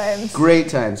 good times. Great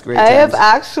times. I have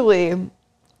actually,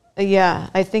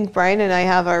 I think Brian and I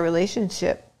have our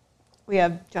relationship. We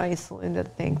have Johnny Saloon to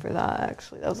thank for that,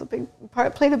 actually. That was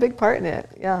played a big part in it,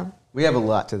 yeah. We have a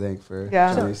lot to thank for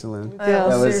Johnny Saloon.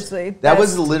 Seriously. That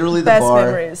was literally the bar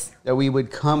memories. That we would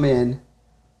come in.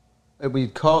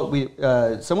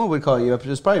 Someone would call you up. It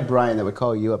was probably Brian that would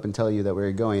call you up and tell you that we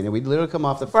were going. And we'd literally come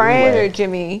off the freeway. Brian or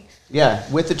Jimmy. Yeah,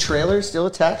 with the trailer still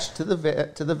attached to the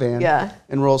van. Yeah.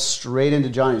 And roll straight into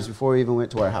Johnny's before we even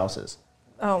went to our houses.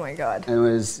 Oh my God! And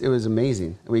it was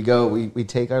amazing. We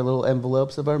take our little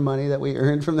envelopes of our money that we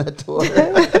earned from that tour,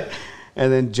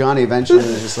 and then Johnny eventually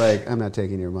was just like, "I'm not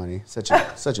taking your money." Such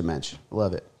a mensch.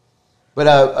 Love it.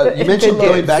 But you mentioned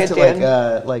going back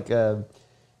to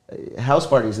house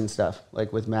parties and stuff,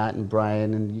 like with Matt and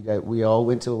Brian, and you guys. We all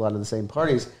went to a lot of the same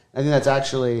parties. I think that's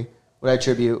actually what I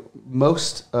attribute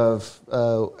most of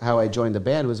how I joined the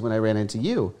band was when I ran into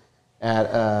you.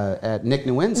 At Nick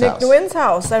Nguyen's house. Nick Nguyen's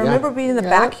house. I remember being in the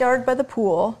backyard by the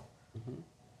pool. Mm-hmm.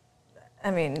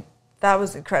 I mean, that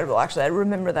was incredible, actually. I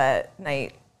remember that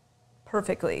night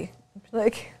perfectly.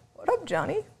 Like, what up,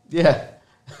 Johnny? Yeah.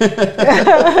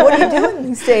 What are you doing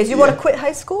these days? You want to quit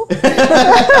high school?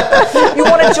 You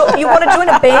want to join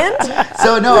a band?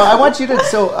 So no, I want you to.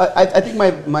 So I think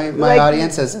my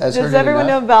audience has heard. Does everyone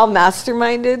know Val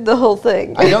masterminded the whole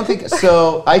thing? I don't think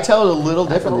so. I tell it a little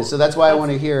differently. So that's why I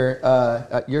want to hear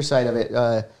your side of it,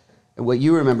 what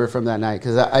you remember from that night.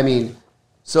 Because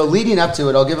so leading up to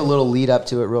it, I'll give a little lead up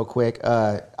to it real quick.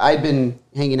 I'd been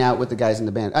hanging out with the guys in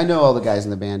the band. I know all the guys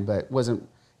in the band, but wasn't.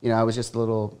 I was just a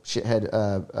little shithead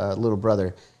little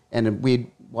brother. And we'd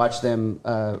watch them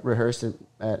rehearse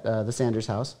at the Sanders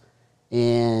house.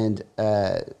 And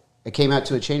I came out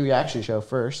to a Chain Reaction show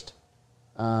first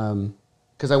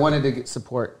because I wanted to get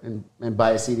support and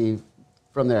buy a CD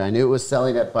from there. I knew it was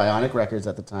selling at Bionic Records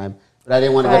at the time, but I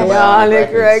didn't want to go to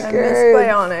Bionic Records. I miss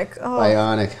Bionic. Oh,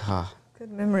 Bionic.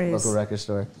 Good memories. Local record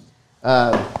store.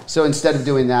 So instead of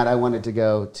doing that, I wanted to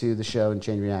go to the show in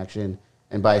Chain Reaction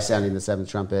and buy Sounding the Seventh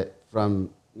Trumpet from,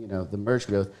 the merch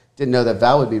booth. Didn't know that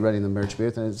Val would be running the merch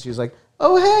booth. And she was like,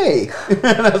 oh, hey.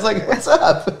 And I was like, what's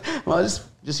up? Well,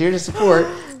 just here to support.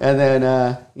 And then,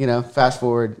 fast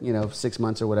forward, 6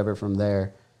 months or whatever from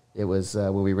there, it was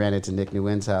when we ran into Nick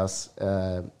Nguyen's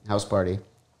house party.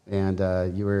 And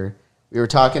we were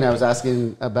talking. I was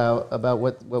asking about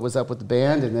what was up with the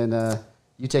band. And then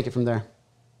you take it from there.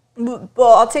 Well,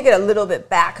 I'll take it a little bit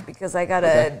back because I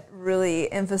gotta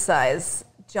really emphasize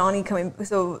Johnny coming.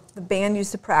 So the band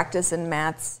used to practice in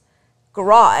Matt's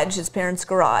garage, his parents'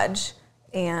 garage,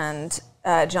 and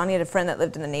Johnny had a friend that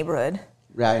lived in the neighborhood.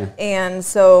 Right. And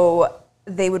so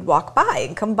they would walk by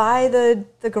and come by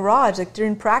the garage like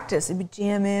during practice. They'd be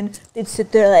jamming. They'd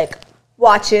sit there like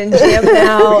watching, jamming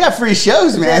out. We got free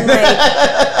shows, man.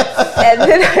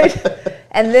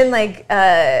 And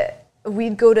then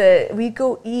we'd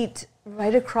go eat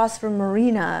right across from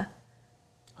Marina.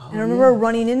 And I remember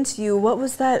running into you. What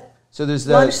was that? So there's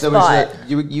lunch spot.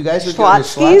 You guys would go to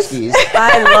Schlotzsky's.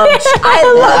 I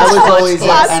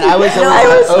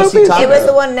was OC Taco. It was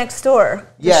the one next door.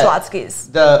 Yeah, Schlotzsky's.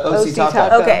 The OC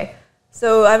Taco. Okay.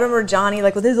 So I remember Johnny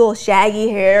like with his little shaggy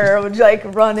hair would like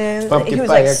run in. Pumpkin he was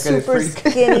pie like super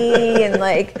skinny and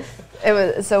like it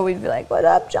was. So we'd be like, "What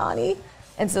up, Johnny?"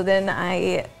 And so then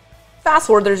I fast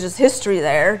forward. There's just history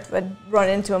there. I'd run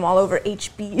into him all over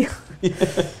HB,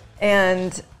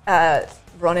 and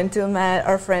run into him at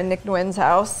our friend Nick Nguyen's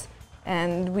house.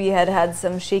 And we had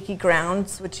some shaky ground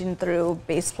switching through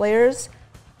bass players.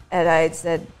 And I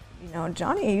said, you know,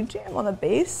 Johnny, you jam on the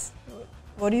bass.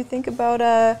 What do you think about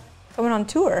coming on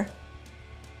tour?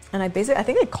 And I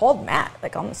think I called Matt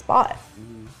like on the spot.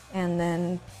 And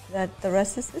then the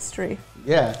rest is history.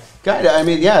 Yeah, kind of. I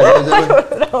mean, yeah. I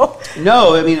don't know.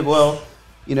 No, I mean, well,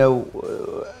 you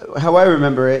know, how I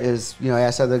remember it is, you know, I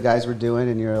asked how the guys were doing,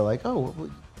 and you're like, oh, well,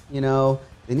 you know,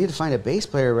 they need to find a bass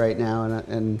player right now,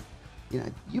 and you know,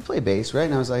 you play bass, right?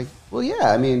 And I was like, well,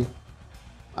 yeah. I mean,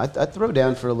 I'd throw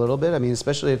down for a little bit. I mean,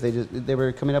 especially if they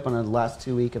were coming up on the last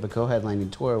 2 week of a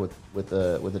co-headlining tour with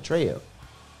the trio,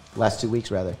 last 2 weeks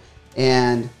rather,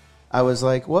 and I was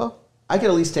like, well, I could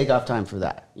at least take off time for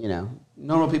that. You know,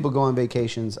 normal people go on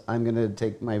vacations. I'm gonna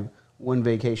take my one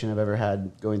vacation I've ever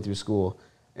had going through school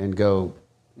and go,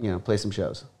 you know, play some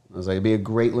shows. I was like, it'd be a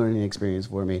great learning experience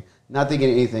for me. Not thinking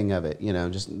anything of it, you know,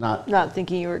 just not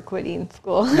thinking you were quitting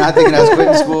school. Not thinking I was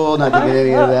quitting school, not thinking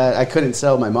any of that. I couldn't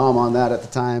sell my mom on that at the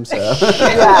time, so.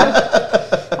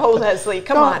 Yeah. Oh, Leslie,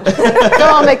 come on.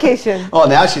 Go on vacation. Oh,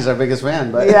 now she's our biggest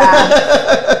fan, but.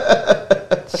 Yeah.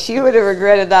 She would have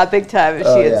regretted that big time if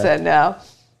she had said no.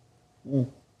 And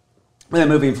then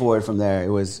moving forward from there, it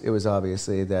was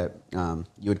obviously that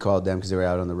you had called them because they were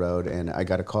out on the road, and I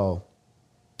got a call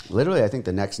literally, I think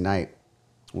the next night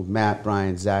with Matt,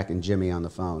 Brian, Zach, and Jimmy on the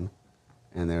phone.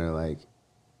 And they were like,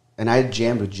 and I had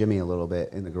jammed with Jimmy a little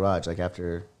bit in the garage, like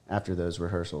after those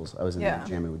rehearsals. I was in there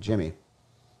jamming with Jimmy.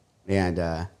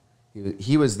 And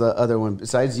he was the other one,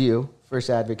 besides you, first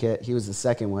advocate. He was the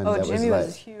second one. Oh, Jimmy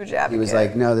was a huge advocate. He was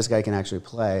like, no, this guy can actually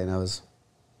play. And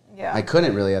I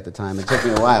couldn't really at the time. It took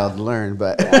me a while to learn,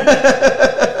 but.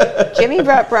 Jimmy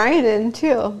brought Brian in,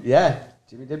 too. Yeah,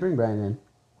 Jimmy did bring Brian in.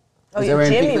 Oh, yeah,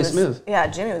 Jimmy was smooth. Yeah,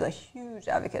 Jimmy was a huge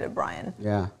advocate of Brian.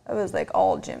 Yeah. That was like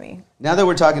all Jimmy. Now that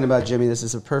we're talking about Jimmy, this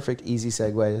is a perfect, easy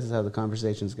segue. This is how the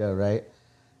conversations go, right?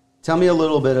 Tell me a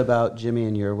little bit about Jimmy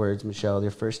in your words, Michelle.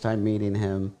 Your first time meeting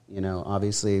him. You know,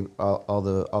 obviously, all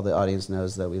the audience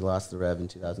knows that we lost the Rev in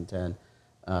 2010.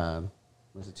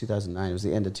 Was it 2009? It was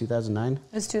the end of 2009? It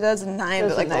was 2009,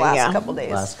 but like the last couple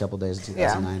days. Last couple days of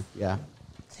 2009, yeah.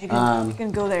 So you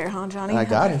can go there, huh, Johnny? I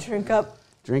got it. Drink up.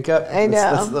 Drink up. I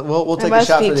know. We'll take a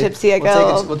shot for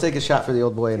the. We'll take a shot for the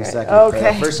old boy in a second.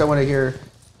 Okay. First, I want to hear,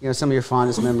 you know, some of your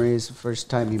fondest memories. First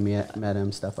time you met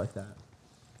him, stuff like that.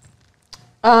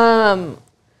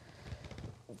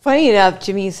 Funny enough,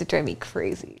 Jimmy used to drive me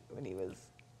crazy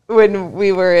when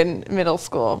we were in middle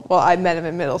school. Well, I met him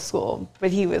in middle school,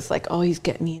 but he was like always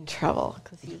getting me in trouble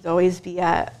because he would always be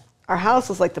at our house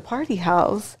was like the party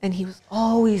house, and he was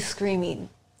always screaming,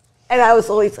 and I was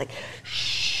always like,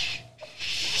 shh,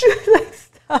 shh, like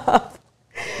stop.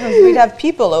 We'd have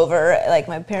people over, like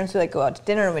my parents would like go out to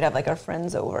dinner, and we'd have like our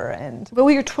friends over, but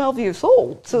we were 12 years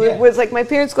old, so it was like my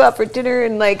parents go out for dinner,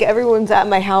 and like everyone's at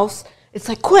my house. It's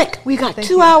like, quick, we got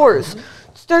 2 hours.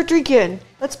 Start drinking.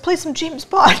 Let's play some James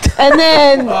Bond. And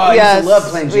then, I love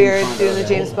playing James we were Bond doing the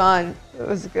James Bond. It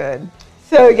was good.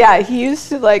 So yeah, he used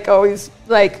to like always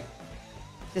like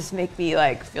just make me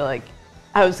like feel like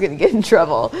I was gonna get in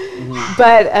trouble. Mm-hmm.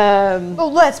 But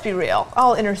well, let's be real.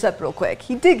 I'll intercept real quick.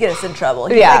 He did get us in trouble.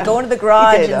 He'd like go into the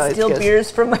garage and steal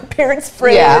beers from my parents'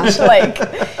 fridge. Yeah. like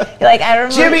I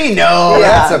remember. Jimmy, no,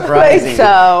 that's surprising. Like,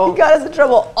 so he got us in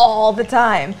trouble all the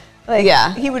time.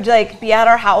 Like, he would like be at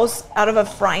our house out of a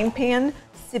frying pan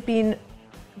sipping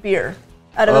beer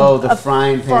out of the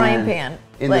frying pan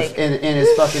in like, in his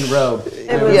fucking robe.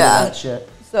 It was that shit.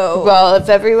 So well, if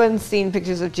everyone's seen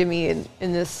pictures of Jimmy in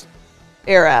this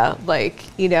era, like,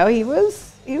 you know, he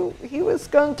was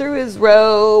going through his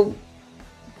robe,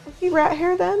 he rat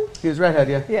hair then? He was redhead,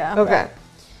 yeah. Yeah. Okay.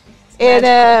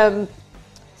 And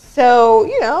so,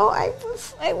 you know, I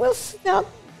was not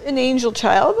an angel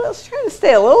child, but I was trying to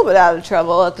stay a little bit out of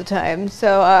trouble at the time.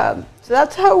 So so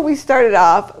that's how we started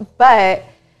off. But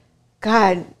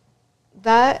God,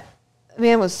 that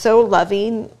man was so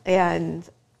loving, and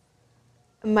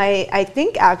I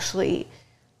think actually,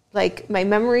 like, my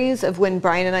memories of when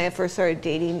Brian and I first started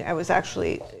dating, it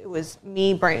was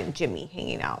me, Brian, and Jimmy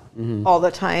hanging out all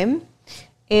the time.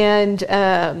 And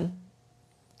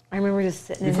I remember just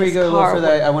sitting Before in you his go a little car.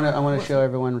 further, I want to show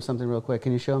everyone something real quick.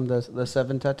 Can you show them the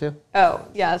 7 tattoo? Oh,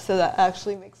 yeah, so that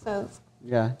actually makes sense.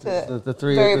 Yeah, To- the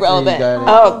three. Very the relevant. Three you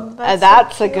got Oh,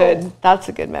 that's so cute. that's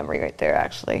a good memory right there,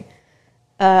 actually.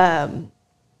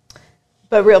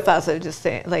 But real fast, I was just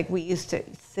saying, like, we used to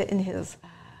sit in his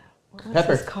what was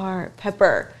Pepper. his car,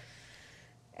 Pepper,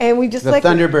 and we just The like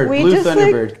Thunderbird, we blue just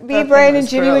Thunderbird. like me, That Brian, thing and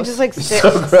was Jimmy would gross. just like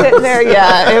So sitting there.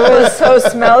 Yeah, it was so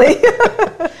smelly.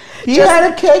 He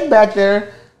had a keg back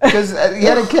there because he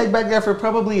had a keg back there for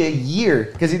probably a year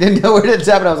because he didn't know where to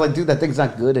tap it. I was like, dude, that thing's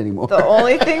not good anymore. The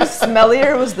only thing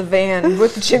smellier was the van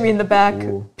with Jimmy in the back.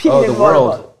 Ooh. peeing Oh, in the water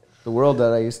world. bottle. The world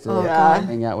that I used to God.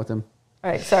 hang out with him. All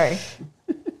right, sorry.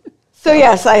 So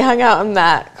yes, I hung out in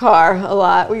that car a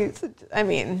lot. We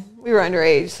were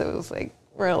underage, so it was like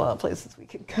we're in a lot of places we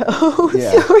could go.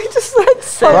 Yeah. So we just like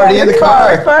sat Party in the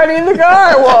car. Party in the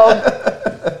car.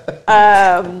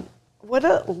 Well, what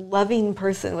a loving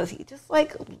person was he? Just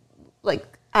like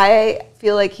I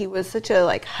feel like he was such a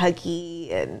like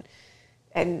huggy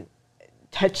and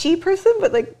touchy person,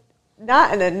 but like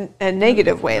not in a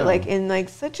negative way, like in like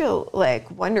such a like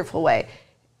wonderful way.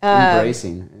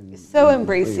 Embracing. So with a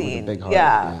embracing. big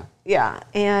heart. Yeah.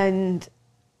 And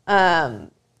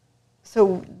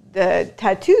so the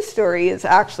tattoo story is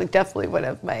actually definitely one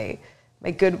of my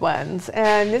good ones.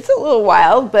 And it's a little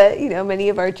wild, but you know, many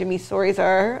of our Jimmy stories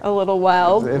are a little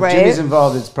wild, If right? Jimmy's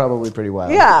involved, it's probably pretty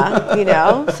wild. Yeah, you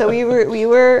know. So we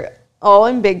were all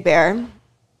in Big Bear.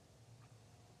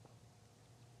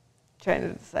 Trying to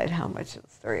decide how much of the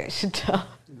story I should tell.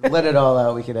 Let it all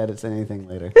out. We could edit anything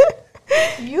later.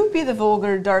 You be the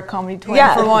vulgar dark comedy twin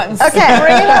Yeah. for once. Okay,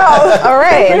 bring it out. All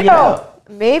right. Bring it out.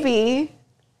 Maybe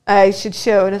I should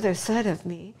show another side of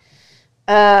me.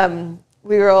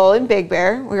 We were all in Big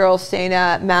Bear. We were all staying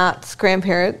at Matt's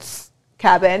grandparents'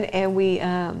 cabin, and we were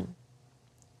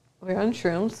on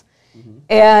shrooms.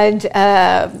 And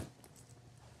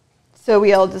so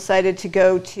we all decided to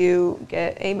go to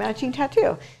get a matching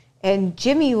tattoo. And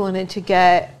Jimmy wanted to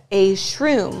get a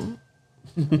shroom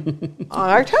on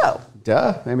our toe.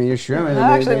 Duh. I mean, you're sure. That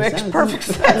actually makes perfect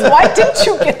sense. Why didn't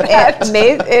you get that?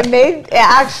 It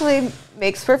actually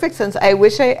makes perfect sense. I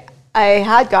wish I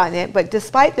had gotten it, but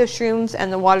despite the shrooms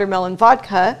and the watermelon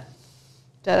vodka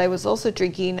that I was also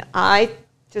drinking, I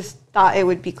just thought it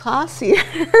would be classier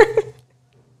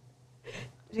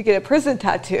to get a prison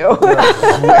tattoo.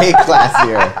 Way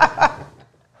classier.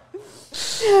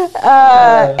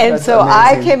 And That's so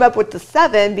I amazing. came up with the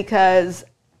 7 because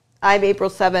I'm April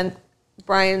 7th,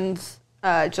 Brian's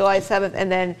July 7th,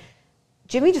 and then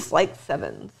Jimmy just liked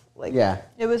 7s. Like, Yeah.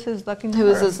 It was his lucky it number.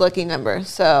 was his lucky number.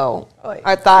 So Oh, yeah.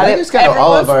 I thought I it just kind of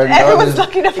all of our everyone's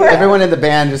lucky number. Everyone in the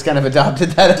band just kind of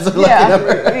adopted that as a lucky Yeah.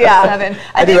 number. Yeah. 7.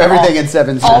 I do think everything in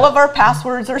 7s. All of our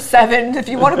passwords are 7. If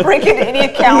you want to break into any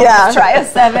account, Yeah. just try a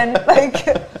 7. Like,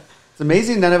 It's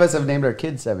amazing none of us have named our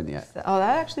kids 7 yet. oh,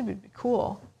 that actually would be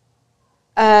cool.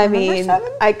 I Remember mean, 7?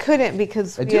 I couldn't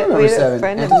because I we do had, remember we had a 7.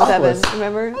 friend of Antonopoulos. 7.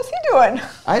 Remember? How's he doing?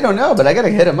 I don't know, but I got to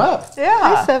hit him up. Yeah.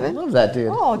 Hi, I 7. love that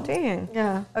dude. Oh, dang.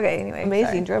 Yeah. Okay, anyway.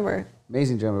 Amazing drummer.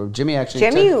 Amazing drummer. Jimmy actually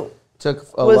Jimmy took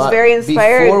a was lot very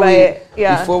inspired before by we, it.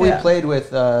 Yeah. Before we Yeah. played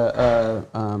with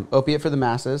Opiate for the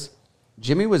Masses,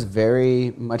 Jimmy was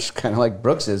very much kind of like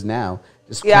Brooks is now.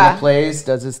 Just kind Yeah. of plays,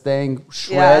 does his thing,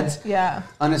 shreds, Yeah.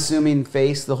 unassuming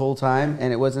face the whole time.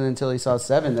 And it wasn't until he saw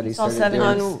 7 that he Saw started 7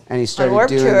 doing on, and he started on Warped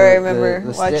doing Tour. the, I remember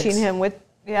the watching sticks. him with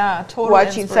Yeah, total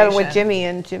watching 7 with inspiration. Jimmy,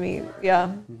 and Jimmy, yeah,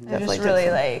 And definitely just did really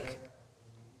some- like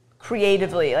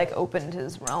creatively like opened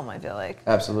his realm, I feel like.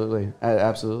 Absolutely. I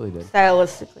absolutely did.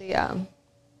 stylistically, yeah,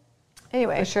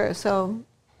 Anyway, for sure. So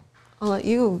I'll let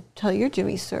you tell your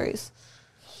Jimmy stories.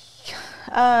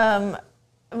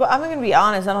 well, I'm going to be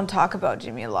honest, I don't talk about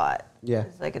Jimmy a lot. Yeah.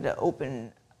 It's like an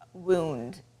open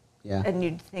wound. Yeah. And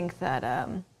you'd think that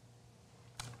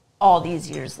all these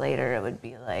years later it would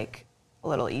be like a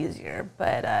little easier.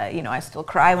 But, you know, I still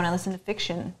cry when I listen to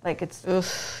fiction. Like it's,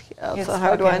 Oof, yeah, it's that's a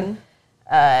hard fucking-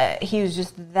 one. he was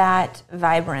just that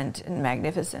vibrant and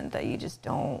magnificent that you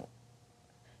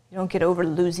don't get over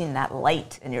losing that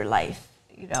light in your life,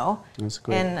 you know? That's a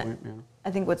great and point, yeah.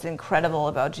 I think what's incredible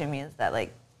about Jimmy is that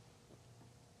like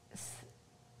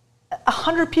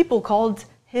 100 people called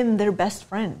him their best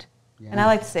friend. Yeah. And I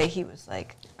like to say he was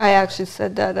like... I actually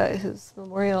said that at his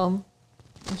memorial.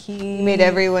 He made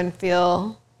everyone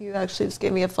feel... You actually just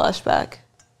gave me a flashback.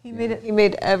 He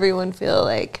made everyone feel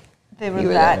like they were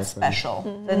that special.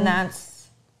 Mm-hmm. And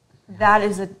that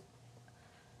is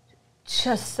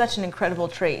just such an incredible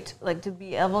trait. Like to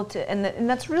be able to... And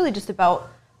that's really just about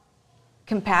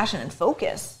compassion and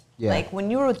focus. Yeah. Like when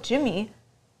you were with Jimmy,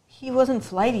 he wasn't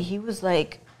flighty. He was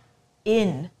like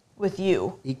in with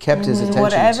you. He kept his attention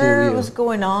whatever to you. was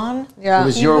going on. Yeah. It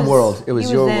was your world. It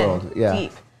was your world. Yeah.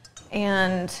 Deep.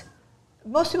 And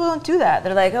most people don't do that.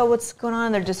 They're like, oh, what's going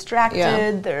on? They're distracted.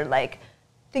 Yeah. They're like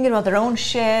thinking about their own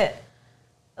shit.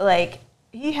 Like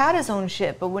he had his own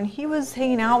shit, but when he was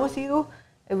hanging out with you,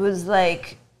 it was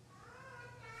like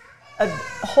a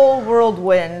whole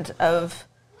whirlwind of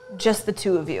just the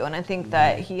two of you. And I think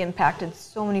that he impacted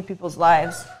so many people's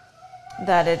lives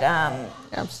that it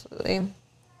absolutely.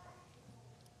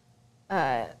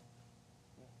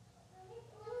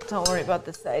 Don't worry about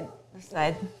the side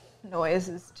noise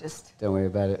is just... Don't worry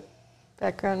about it.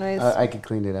 Background noise. I could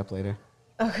clean it up later.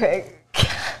 Okay.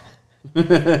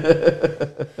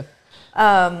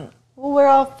 Well, we're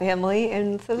all family,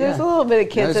 and so there's a little bit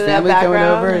of kids in that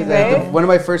background. Coming over. Right? One of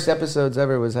my first episodes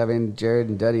ever was having Jared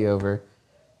and Duddy over,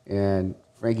 and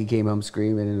Frankie came home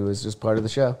screaming, and it was just part of the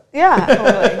show. Yeah,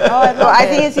 totally. I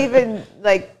think it's even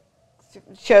like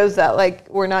shows that like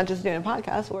we're not just doing a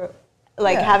podcast; we're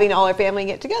like having all our family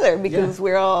get together because we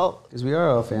are all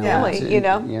family. You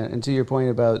know. Yeah, and to your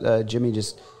point about Jimmy,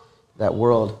 just that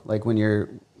world, like when you're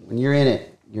in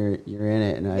it, you're in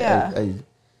it, and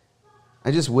I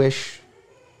just wish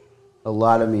a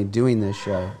lot of me doing this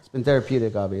show. It's been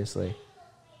therapeutic, obviously.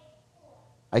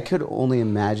 I could only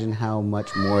imagine how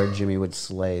much more Jimmy would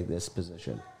slay this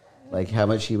position. Like how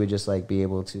much he would just like be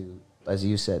able to, as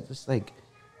you said, just like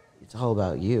it's all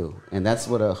about you. And that's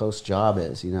what a host job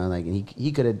is, you know, like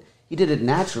he did it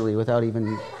naturally without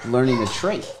even learning a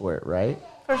trait for it, right?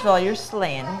 First of all, you're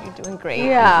slaying. You're doing great.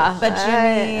 Yeah. But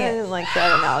Jimmy, I didn't like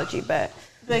that analogy, but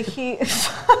he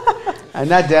I'm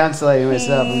not downslaying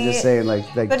myself. I'm just saying, like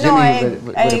but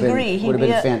Jimmy would have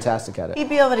been fantastic at it. He'd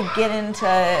be able to get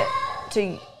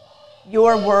into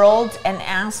your world and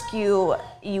ask you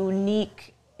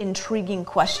unique, intriguing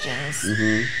questions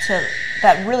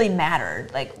that really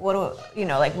mattered. Like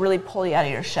like really pull you out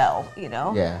of your shell. You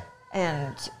know. Yeah.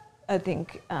 And I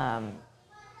think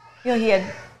he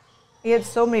had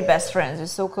so many best friends. He's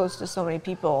so close to so many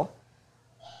people.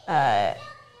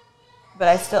 But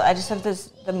I just have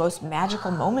the most magical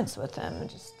moments with him.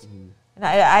 And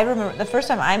I remember the first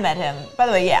time I met him, by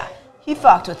the way, he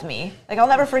fucked with me. Like, I'll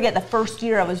never forget the first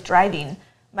year I was driving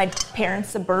my parents'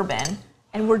 Suburban,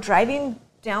 and we're driving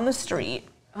down the street,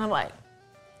 and I'm like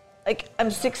I'm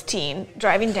 16,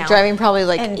 driving down. Driving probably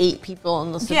like 8 people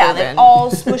in the Suburban. Yeah, they're all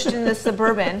smushed in the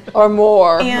Suburban. Or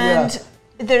more. And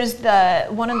there's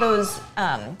one of those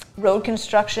road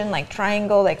construction, like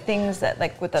triangle, like things that,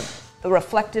 like with the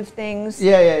reflective things.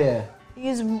 Yeah.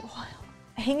 He's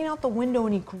hanging out the window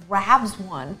and he grabs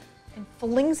one and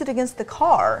flings it against the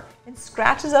car and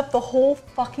scratches up the whole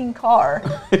fucking car.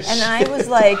 And I was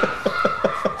like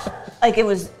it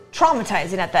was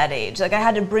traumatizing at that age. Like I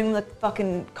had to bring the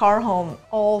fucking car home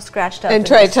all scratched up and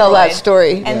try to tell that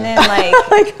story. And then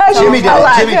Jimmy did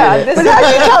it. This is how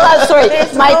you tell that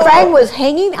story. My friend was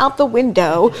hanging out the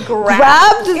window,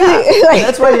 grabbed the...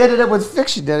 That's why he ended up with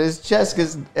fiction in his chest,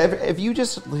 because if you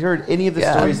just heard any of the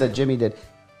stories that Jimmy did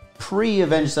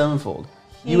pre-Avenged Sevenfold,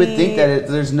 you would think that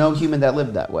there's no human that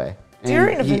lived that way. And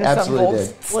during Avenged Sevenfold,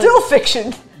 did. Still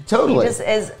fiction. Totally.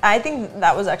 I think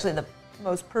that was actually the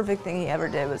most perfect thing he ever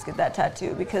did was get that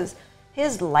tattoo, because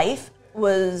his life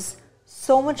was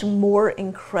so much more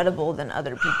incredible than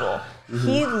other people.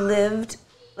 He lived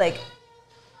like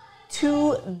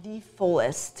to the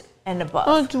fullest and above.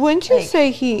 Well, wouldn't you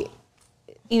say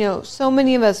so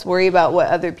many of us worry about what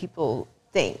other people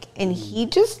think, and he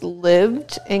just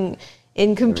lived in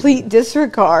complete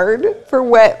disregard for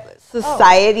what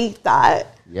society thought.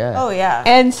 Yeah. Oh yeah.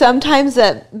 And sometimes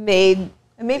that made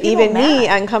even mad. me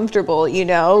uncomfortable,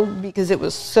 because it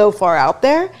was so far out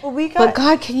there. Well, but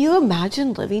God, can you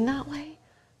imagine living that way?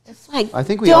 It's like, I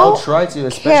think we all try to,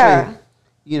 especially,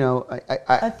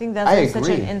 I think that's such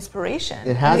an inspiration.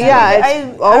 It has.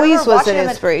 It always was an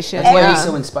inspiration. That's why he's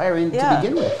so inspiring to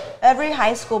begin with. Every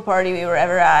high school party we were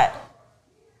ever at,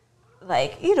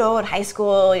 in high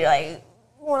school, you're like,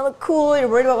 you want to look cool, you're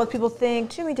worried about what people think.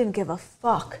 Jimmy didn't give a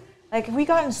fuck. Like, we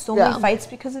got in so many fights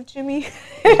because of Jimmy.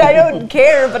 I don't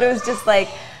care, but it was just like,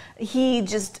 he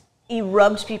he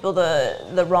rubbed people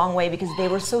the wrong way because they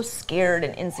were so scared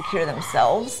and insecure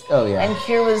themselves. Oh, yeah. And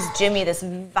here was Jimmy, this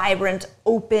vibrant,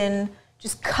 open,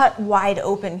 just cut wide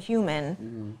open human.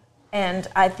 Mm-hmm. And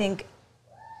I think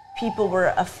people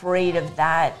were afraid of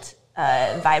that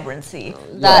vibrancy.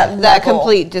 That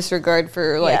complete disregard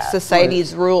for like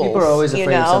society's rules. People are always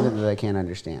afraid of something that they can't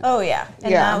understand. Oh yeah,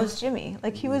 and that was Jimmy.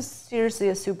 Like he was seriously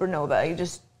a supernova.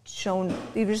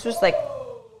 He was just like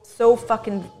so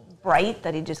fucking bright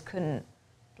that he just couldn't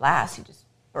last. He just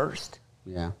burst.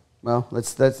 Yeah. Well,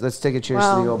 let's take a cheers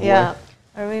to the old boy. Yeah.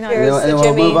 Are we not? And then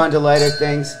we'll move on to lighter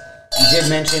things. You did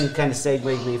mention, kind of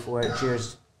segued me for it.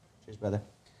 Cheers, brother.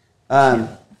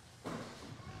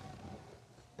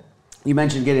 You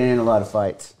mentioned getting in a lot of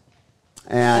fights,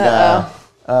 and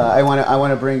I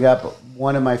want to bring up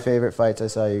one of my favorite fights I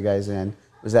saw you guys in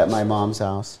was at my mom's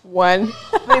house. One.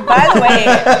 Wait, by the way,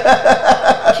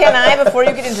 can I, before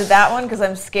you get into that one, because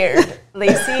I'm scared,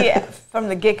 Lacey from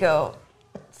the get-go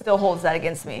still holds that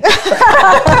against me.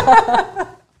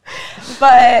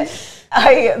 But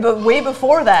way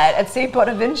before that, at St.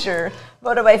 Bonaventure,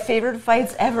 one of my favorite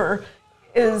fights ever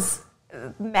is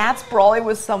Matt's brawling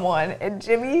with someone, and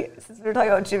Jimmy, since we're talking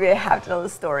about Jimmy, I have to tell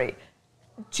this story.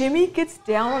 Jimmy gets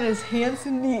down on his hands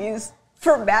and knees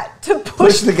for Matt to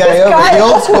push the guy over, the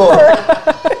old school.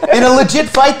 In a legit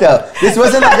fight, though. This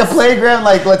wasn't like a playground,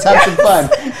 like, let's have some fun.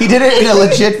 He did it in a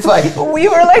legit fight. We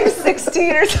were like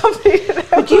 16 or something.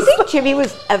 But do you think Jimmy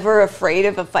was ever afraid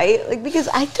of a fight? Like, because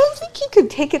I don't think he could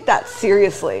take it that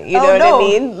seriously. You know what I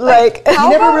mean? Like he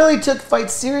never really took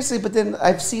fights seriously, but then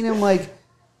I've seen him like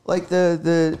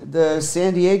the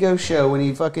San Diego show when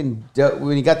he fucking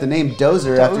when he got the name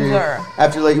Dozer.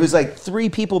 after like he was like 3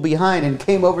 people behind and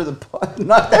came over the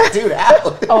knocked that dude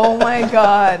out. Oh my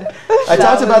god! I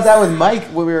talked about that with Mike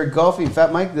when we were golfing.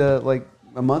 Fat Mike like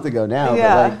a month ago now.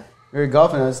 Yeah. But like we were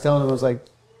golfing. I was telling him, I was like,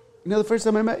 you know, the first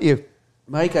time I met you,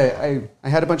 Mike, I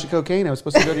had a bunch of cocaine. I was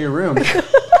supposed to go to your room,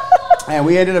 and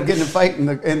we ended up getting a fight in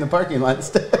the parking lot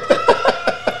instead.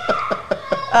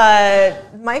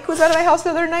 Mike was at my house the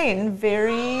other night and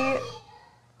very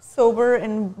sober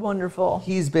and wonderful.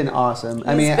 He's been awesome.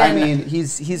 I mean,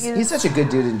 he's such a good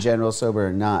dude in general, sober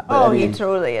or not. But I mean, he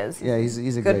totally is. Yeah, he's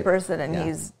a good great person, and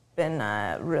he's been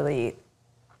really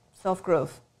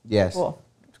self-growth. Yes, cool.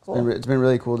 It's cool. It's been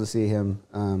really cool to see him.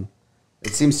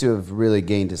 It seems to have really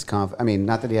gained his confidence. I mean,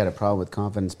 not that he had a problem with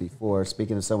confidence before.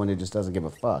 Speaking of someone who just doesn't give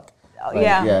a fuck.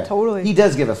 Yeah, totally. He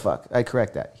does give a fuck. I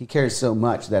correct that. He cares so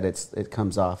much that it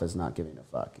comes off as not giving a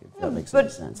fuck. If that makes any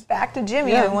sense. Back to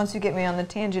Jimmy. And once you get me on the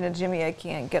tangent of Jimmy, I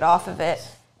can't get off of it.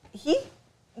 He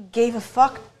gave a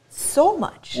fuck so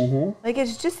much. Mm-hmm. Like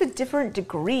it's just a different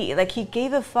degree. Like he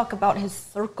gave a fuck about his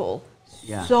circle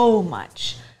so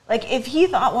much. Like if he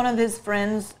thought one of his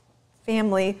friends'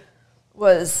 family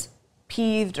was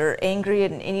peeved or angry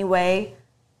in any way,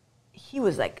 he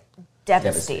was like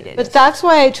devastated. But that's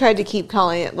why I tried to keep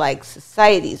calling it like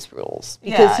society's rules,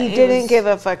 because he didn't give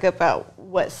a fuck about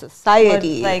what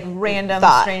society like random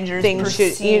strangers things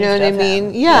should, you know what I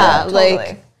mean? Yeah,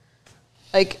 totally.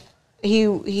 like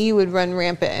he would run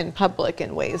rampant in public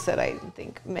in ways that I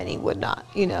think many would not,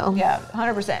 you know. Yeah,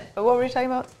 100%. But what were you talking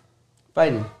about?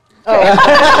 Fighting. Oh.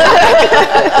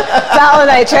 Val and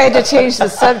I tried to change the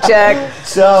subject.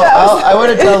 So I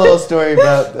want to tell a little story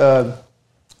about.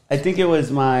 I think it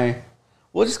was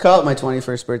we'll just call it my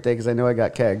 21st birthday because I know I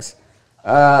got kegs.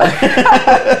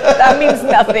 That means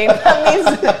nothing. That means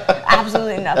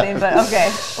absolutely nothing, but okay.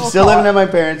 Still living at my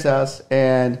parents' house,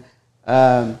 and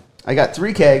I got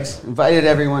 3 kegs, invited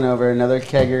everyone over, another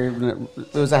kegger.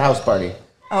 It was a house party.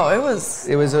 Oh, it was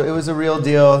a real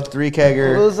deal, 3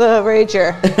 kegger. It was a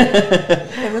rager.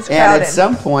 It was crowded. And at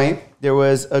some point, there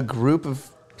was a group of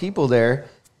people there,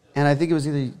 and I think it was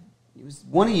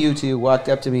one of you two walked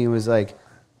up to me and was like,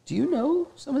 "Do you know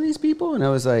some of these people?" And I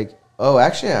was like, "Oh,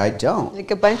 actually, I don't."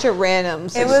 Like a bunch of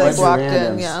randoms. It was walked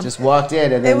in. Yeah, just walked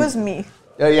in, and then, it was me.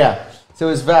 Oh yeah, so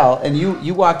it was Val, and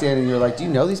you walked in and you were like, "Do you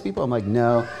know these people?" I'm like,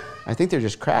 "No, I think they're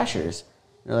just crashers."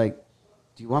 They're like,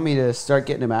 "Do you want me to start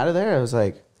getting them out of there?" I was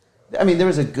like, I mean, there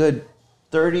was a good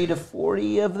 30 to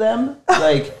 40 of them,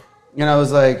 like. And I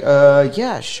was like,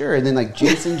 yeah, sure. And then, like,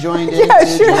 Jason joined in, too,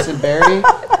 sure. Jason Barry.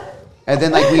 And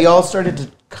then, like, we all started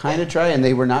to kind of try, and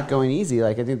they were not going easy.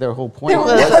 Like, I think their whole point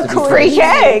was to be free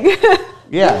keg.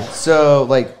 Yeah. So,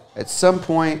 like, at some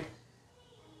point,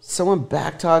 someone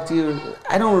backtalked you.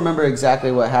 I don't remember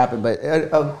exactly what happened, but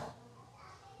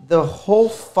the whole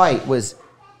fight was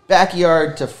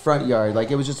backyard to front yard. Like,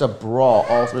 it was just a brawl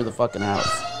all through the fucking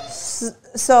house.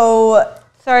 So...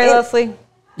 Sorry, Leslie.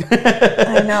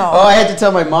 I know. Oh, I had to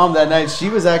tell my mom that night. She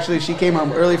came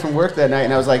home early from work that night,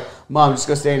 and I was like, "Mom, just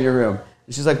go stay in your room."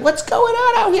 She's like, "What's going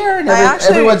on out here?" And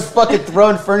everyone's fucking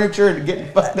throwing furniture and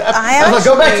getting fucked up. I'm like,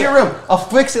 "Go back to your room. I'll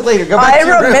fix it later. Go back to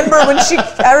your room." I remember when she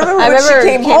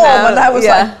came home, and I was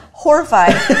like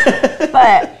horrified.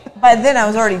 But by then I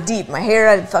was already deep. My hair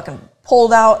had fucking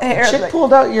pulled out hair. Chick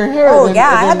pulled out your hair. Oh, yeah.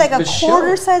 I had like a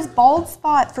quarter-sized bald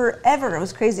spot forever. It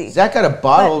was crazy. Zach got a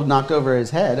bottle knocked over his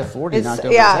head, a 40 knocked over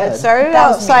his head. Yeah, it started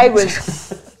outside with...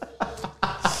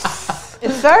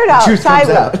 It started outside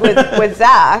with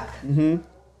Zach. Mm-hmm.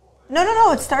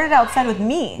 No. It started outside with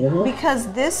me. Mm-hmm.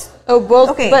 Because this...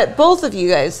 But both of you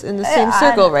guys in the same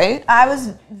circle, right? I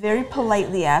was very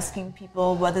politely asking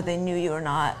people whether they knew you or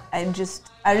not. I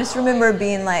just remember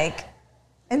being like...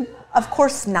 And of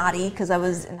course, snotty, because I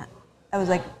was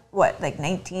like, what, like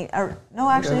 19? Or no,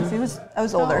 actually, I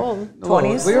was older.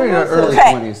 20s. We were in our early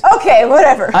 20s. Okay,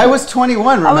 whatever. I was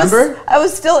 21. Remember? I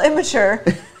was still immature,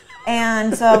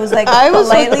 and so I was like, I was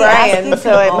politely with Brian, asking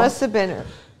so it people. must have been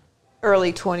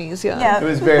early 20s. Yeah, it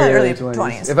was very early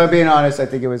 20s. If I'm being honest, I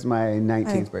think it was my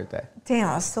 19th birthday. Damn,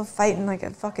 I was still fighting like a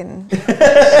fucking...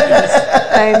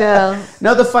 I know.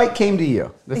 No, the fight came to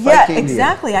you. The fight came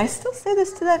exactly. To you. I still say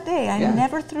this to that day. I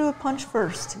never threw a punch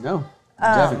first. No,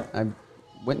 definitely. I'm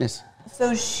witness. So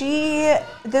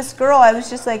this girl, I was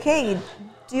just like, hey,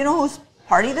 do you know whose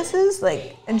party this is?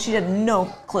 Like, and she had no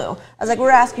clue. I was like,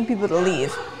 we're asking people to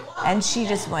leave. And she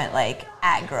just went like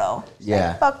aggro. She's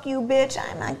like, fuck you, bitch.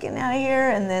 I'm not getting out of here.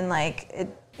 And then like,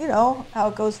 how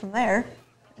it goes from there.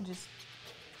 It just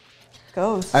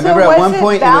goes. I remember at one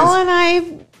point Val and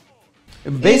I...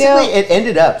 Basically, it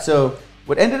ended up. So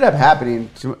what ended up happening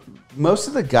to most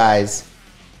of the guys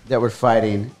that were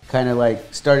fighting kind of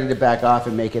like started to back off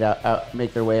and make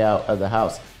their way out of the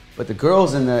house. But the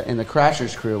girls in the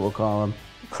Crashers crew, we'll call them,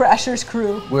 Crashers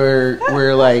crew,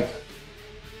 were like,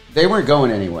 they weren't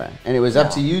going anywhere, and it was up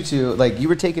to you two. Like you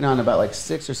were taking on about like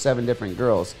 6 or 7 different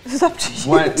girls. It was up to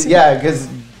you. Yeah, because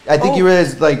I think you were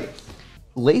like.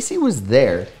 Lacey was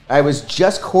there. I was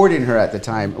just courting her at the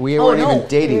time. We weren't even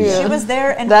dating yet. She was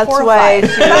there and that's horrified. why.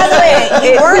 By the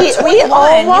way, you weren't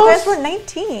 21. You guys were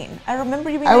 19. I remember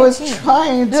you being 19. I was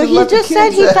trying to. No, he let just the said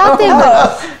kids he out. thought they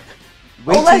were.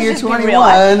 Wait till you're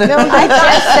 21. No, he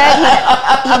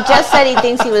just said he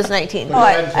thinks he was 19. Oh,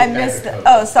 I missed it.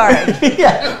 Oh, sorry.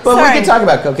 Yeah, but we can talk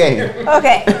about cocaine.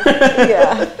 Okay.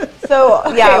 Yeah. So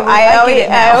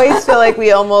I always feel like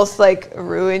we almost like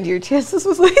ruined your chances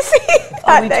with Lacey.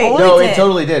 It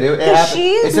totally did. It happened.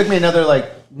 It took me another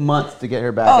like month to get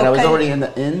her back, and I was already in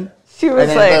the inn. She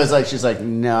was she's like,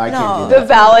 no, I can't do that. that. The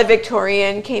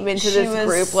valedictorian came into this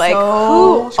group like,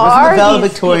 who she are the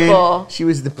valedictorian. These people? She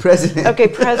was the president. Okay,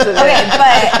 president. Okay,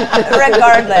 but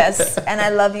regardless, and I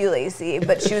love you, Lacey,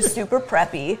 but she was super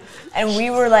preppy, and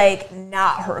we were like,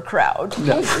 not her crowd.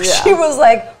 No. She was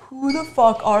like, who the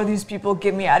fuck are these people?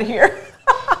 Get me out of here.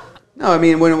 No, I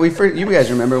mean, when we first, you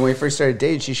guys remember when we first started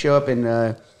dating, she showed up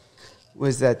in,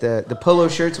 was that the polo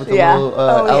shirts with the little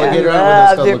alligator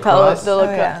on it? With lacrosse?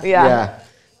 Yeah.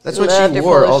 That's what she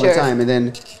wore all the time. And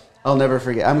then I'll never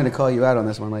forget. I'm going to call you out on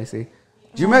this one, Lacey.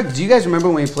 Do you guys remember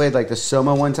when we played like the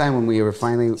Soma one time when we were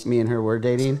finally, me and her were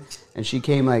dating, and she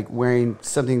came like wearing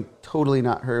something totally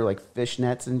not her, like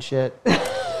fishnets and shit?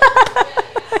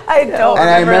 I don't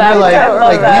and remember I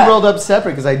remember that. we rolled up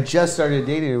separate because I just started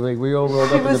dating her. Like we all rolled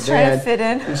up in the She was trying band. to fit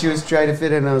in. And she was trying to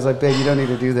fit in, and I was like, babe, you don't need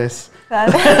to do this.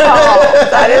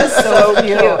 That is so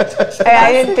cute.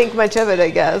 I didn't think much of it, I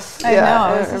guess. I know.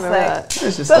 I was just like,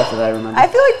 it's just stuff that I remember. I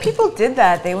feel like people did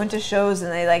that. They went to shows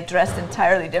and they like dressed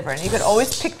entirely different. You could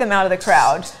always pick them out of the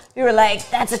crowd. You were like,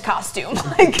 that's a costume.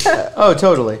 Oh,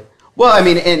 totally. Well, I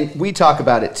mean, and we talk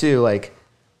about it too. Like,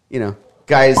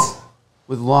 guys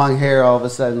with long hair all of a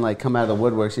sudden like come out of the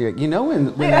woodwork. So you're like,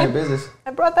 when they're in business.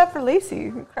 I brought that for Lacey.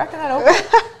 You're cracking that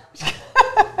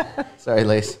open. Sorry,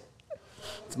 Lace.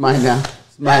 It's mine now.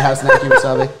 It's my house now,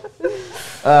 Kimasabi.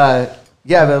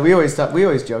 Yeah, but we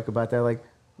always joke about that. Like,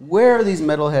 where are these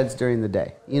metalheads during the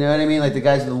day? You know what I mean? Like the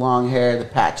guys with the long hair, the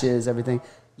patches, everything.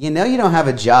 You don't have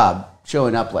a job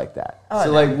showing up like that. Oh,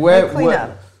 so no. like where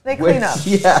They clean up.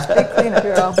 Yeah. They clean up,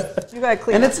 girl. You gotta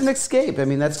clean up. And it's an escape. I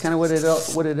mean, that's kind of what it all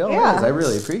is. I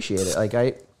really appreciate it. Like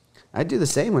I do the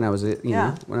same when I was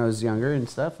when I was younger and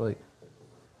stuff. Like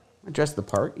I dressed the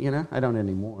part. I don't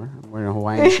anymore. I'm wearing a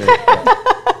Hawaiian shirt.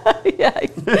 Yeah.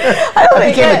 I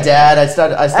became a dad. I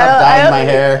stopped dyeing my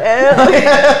hair.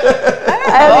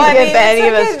 I don't think any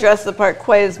of us dress the part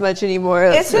quite as much anymore.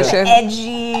 It's an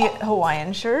edgy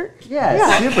Hawaiian shirt. Yeah,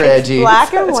 it's super edgy.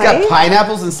 Black and white. It's got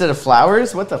pineapples instead of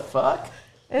flowers. What the fuck?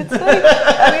 It's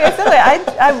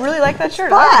like, I really like that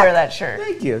shirt. I wear that shirt.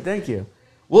 Thank you.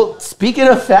 Well, speaking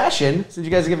of fashion, since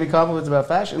you guys are giving me compliments about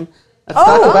fashion,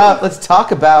 Let's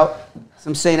talk about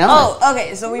some Saint Owen. Oh,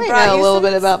 okay. So we brought know you a little some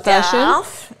bit about stuff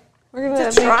fashion. We're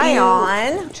gonna to try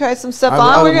on. try some stuff I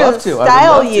on. would We're gonna love to. I would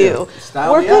style love to. you.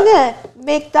 Style We're me up. gonna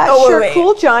make that Oh, shirt wait.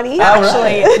 cool, Johnny.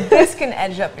 Actually, this can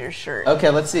edge up your shirt. Okay,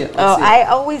 let's see it. Oh, I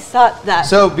always thought that.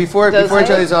 So before I Those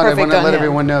try these on, I perfect want to on let him.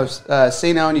 everyone know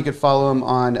Saint Owen. You can follow him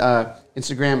on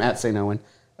Instagram at Saint Owen.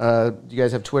 Do you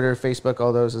guys have Twitter, Facebook,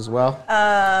 all those as well?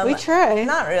 we try.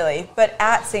 Not really, but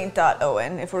at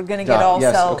Saint.Owen, if we're gonna get Dot, all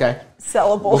yes, okay.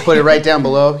 sellable. We'll put it right down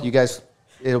below. You guys,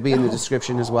 it'll be in the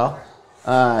description as well.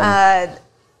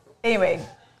 Anyway,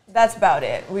 that's about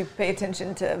it. We pay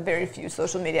attention to very few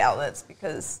social media outlets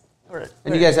because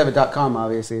And you guys have a .com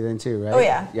obviously then too, right? Oh,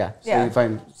 yeah. Yeah. So Yeah. you can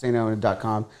find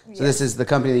SaintOwen.com. So Yes. this is the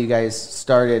company that you guys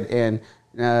started, and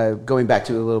going back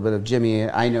to a little bit of Jimmy,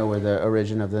 I know where the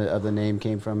origin of the name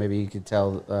came from. Maybe you could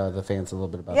tell the fans a little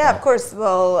bit about that. Yeah, of course.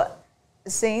 Well,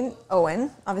 Saint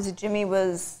Owen. Obviously, Jimmy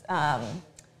was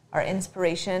our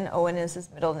inspiration. Owen is his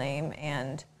middle name,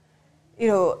 and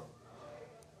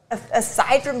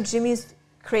aside from Jimmy's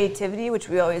creativity, which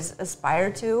we always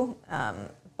aspire to,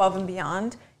 above and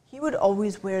beyond, he would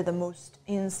always wear the most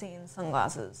insane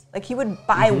sunglasses. Like he would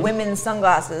buy women's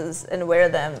sunglasses and wear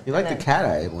them. You like the cat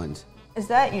eye ones. Is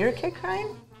that your kid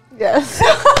crying? Yes.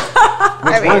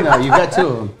 Which one though? You've got two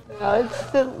of them. No,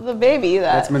 it's the baby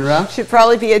that That's Monroe? should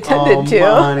probably be attended to.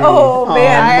 Money. Oh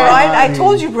man, Brian, I Money.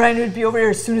 told you Brian would be over here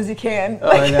as soon as he can.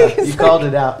 Oh, I know. You called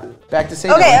it out. Back to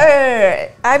Saint Okay, Owen.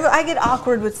 all right. I get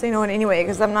awkward with Saint Owen anyway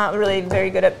because I'm not really very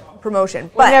good at promotion.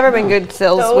 We've But never been good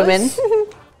saleswomen.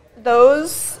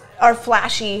 those are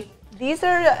flashy. These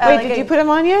are. Wait, did you put them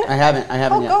on yet? I haven't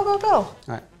Oh, yet. go. All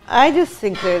right. I just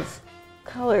think there's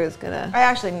color is gonna.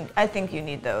 I think you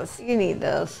need those. You need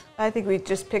those. I think we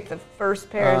just picked the first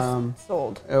pairs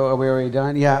sold. Oh, are we already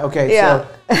done? Yeah. Okay. Yeah.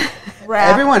 So Wrap.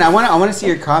 everyone, I want to see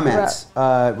your comments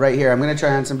right here. I'm going to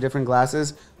try on some different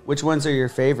glasses. Which ones are your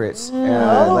favorites? Let's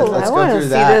I go wanna through see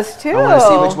that. this too. I want to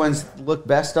see which ones look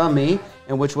best on me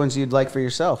and which ones you'd like for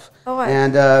yourself.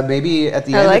 And maybe at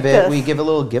the end like of it, this. we give a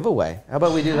little giveaway. How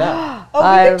about we do that? Oh, we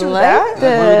I could do like that.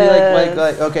 this. What do we do?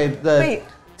 Like okay, the Wait.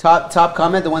 top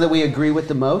comment, the one that we agree with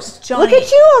the most. Johnny, Look at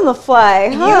you on the fly,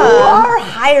 huh? You are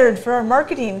hired for our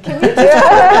marketing. Can you do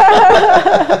that?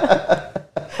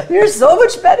 You're so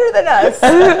much better than us.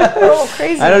 Oh,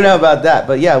 crazy. I don't know about that,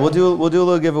 but yeah, we'll do a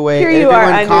little giveaway. Here you are,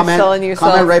 Everyone underselling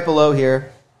yourself. comment right below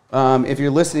here. If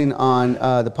you're listening on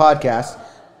the podcast,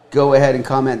 go ahead and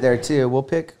comment there too. We'll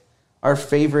pick our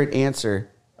favorite answer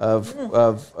of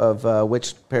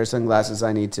which pair of sunglasses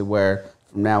I need to wear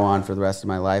from now on for the rest of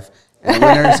my life. And the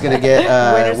winner's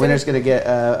gonna get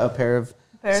a pair of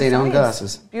Saint Owen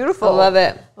glasses. Beautiful. I love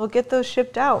it. We'll get those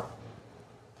shipped out.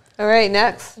 All right,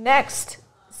 next. Next,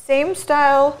 same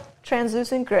style,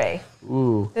 translucent gray.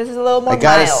 Ooh, This is a little more I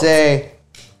gotta mild. say,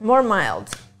 More mild.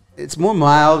 it's more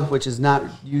mild, which is not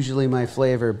usually my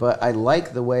flavor, but I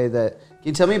like the way that. Can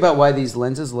you tell me about why these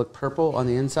lenses look purple on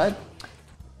the inside?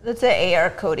 That's an AR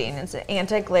coating. It's an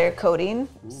anti-glare coating.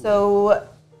 So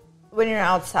when you're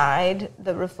outside,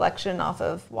 the reflection off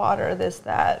of water,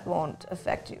 that won't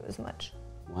affect you as much.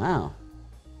 Wow.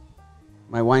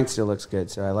 My wine still looks good,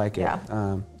 so I like it. Yeah.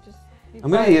 I'm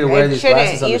going to need to wear these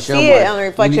glasses on You the show see more. it on the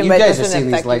reflection, you but it guys are doesn't seeing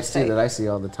these affect your lights too sight. that I see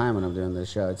all the time when I'm doing this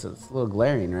show. It's a little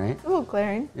glaring, right? A little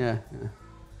glaring. Yeah.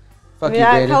 Fuck I mean, you,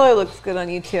 that Beta. color looks good on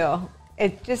you too.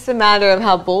 It's just a matter of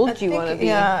how bold you want to be.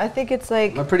 Yeah, I think it's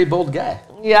like, I'm a pretty bold guy.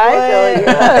 Yeah, I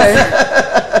feel like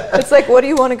you are. it's like, what do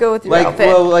you want to go with your Like, outfit?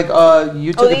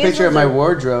 you took a these picture of ones my are-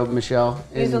 wardrobe, Michelle,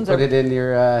 These and ones put are- it in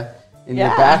your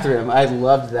Yeah. bathroom. I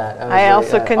loved that. I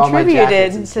also all my jackets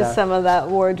contributed and to stuff. some of that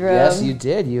wardrobe. Yes, you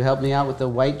did. You helped me out with the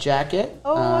white jacket.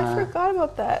 Oh, I forgot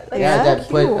about that. Like, Yeah, so that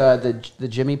put cute. the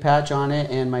Jimmy patch on it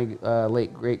and my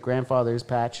late great grandfather's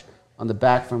patch on the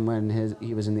back from when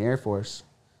he was in the Air Force.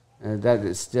 That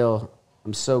is still.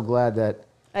 I'm so glad that.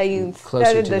 I closer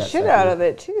studied to the that shit stuff, out yeah. of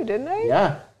it too, didn't I?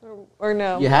 Yeah, Or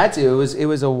no? you had to. It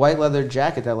was a white leather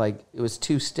jacket that it was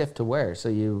too stiff to wear. So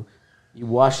you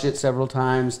washed it several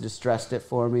times, distressed it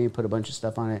for me, put a bunch of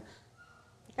stuff on it.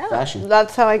 Yeah. Fashion.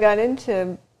 That's how I got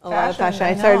into a lot of Fashion, fashion. I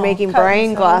I started know. making Cut and brain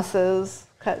sew. glasses,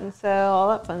 cut and sew, all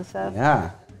that fun stuff. Yeah.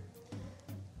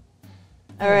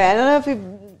 All right, I don't know if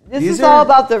you. This These is are- all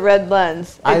about the red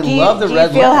lens. I love the red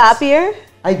Do you feel lens. happier?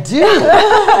 I do.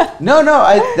 no.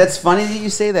 That's funny that you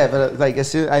say that, but like as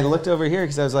soon I looked over here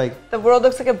because I was like, The world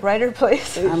looks like a brighter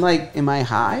place. I'm like, am I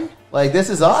high? Like this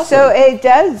is awesome. So it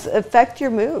does affect your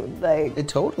mood. Like it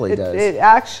totally does. It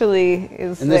actually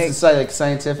is. And like, this is like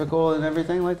scientifical and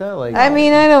everything like that. Like I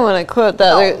mean, I don't want to quote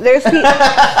that. There's people.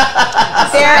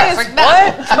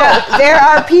 there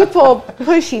are people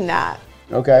pushing that.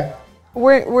 okay.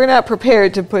 we're not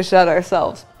prepared to push that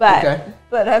ourselves. But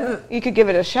Okay. you could give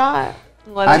it a shot.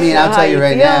 I mean, I'll tell you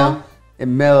right now, it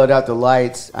mellowed out the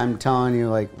lights. I'm telling you,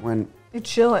 like when You're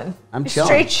chilling. I'm You're chilling,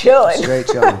 straight chilling. straight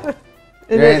chilling.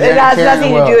 It has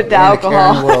nothing to do with the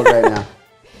alcohol. World right now.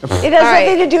 It has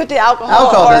nothing to do with the alcohol.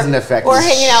 Alcohol doesn't affect or us.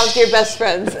 hanging out with your best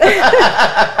friends.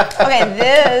 Okay,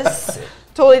 this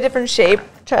totally different shape.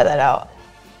 Try that out.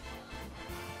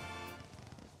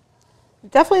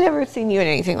 Definitely never seen you in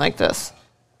anything like this,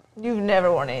 You've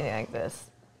never worn anything like this.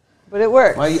 but it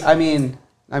works. Well, I mean,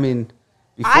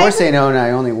 before Saint Owen,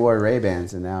 I only wore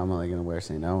Ray-Bans, and now I'm only gonna wear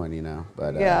Saint Owen, you know.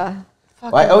 But Yeah.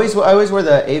 well, I always wore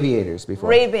the aviators before.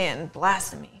 Ray-Ban,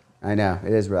 blasphemy. I know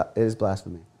it is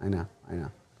blasphemy. I know.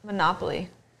 Monopoly.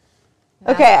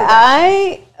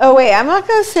 Okay, oh wait, I'm not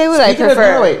gonna say what Speaking I of-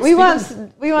 prefer. no, wait, we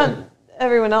speaking want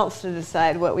everyone else to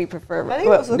decide what we prefer. I think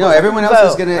What- it was- No, everyone else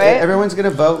is Vote, gonna. right? Everyone's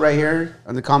gonna vote right here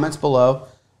on the comments below,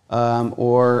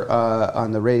 or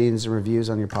on the ratings and reviews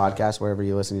on your podcast, wherever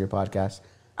you listen to your podcast.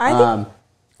 I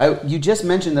think You just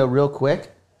mentioned though, real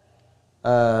quick.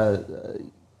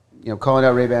 Calling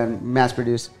out Ray-Ban, mass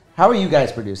produced. How are you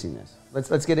guys producing this?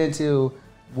 Let's get into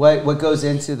what goes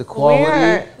into the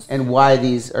quality and why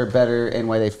these are better and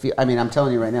why they feel. I mean, I'm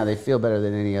telling you right now, they feel better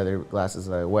than any other glasses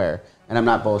that I wear, and I'm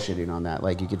not bullshitting on that.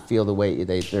 Like you could feel the weight;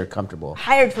 they're comfortable.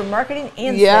 hired for marketing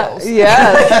and sales.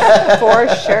 Yeah, for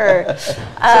sure.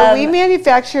 So we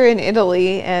manufacture in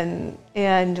Italy, and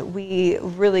we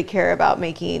really care about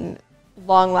making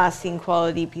long-lasting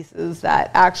quality pieces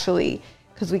that actually,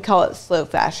 because we call it slow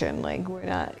fashion. Like we're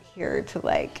not here to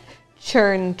like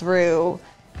churn through,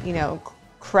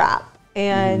 crap.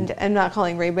 And I'm not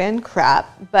calling Ray-Ban crap,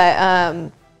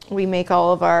 but we make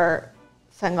all of our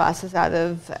sunglasses out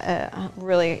of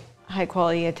really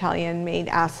high-quality Italian-made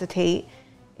acetate,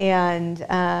 and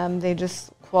they just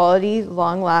quality,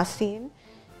 long-lasting.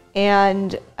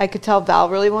 And I could tell Val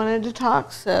really wanted to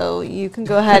talk, so you can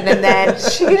go ahead and then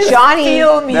Johnny.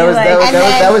 Feel me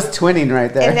That was twinning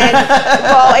right there. And then,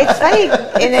 well, it's funny.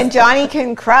 And then Johnny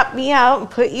can crop me out and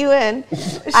put you in.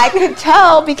 I could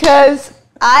tell because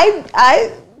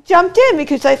I jumped in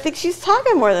because I think she's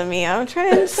talking more than me. I'm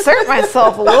trying to insert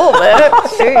myself a little bit.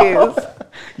 Jeez.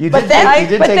 But then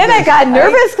I got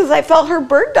nervous because I felt her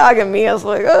bird dogging me. I was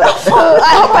like, oh,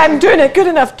 I hope I'm doing a good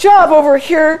enough job over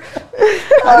here.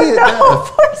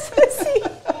 Poor sissy.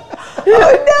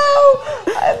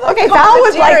 Oh no. Okay, Val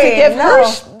would like to give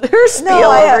her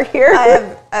spiel over here.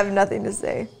 I have nothing to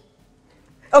say.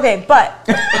 Okay, but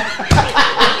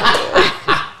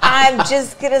I'm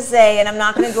just gonna say, and I'm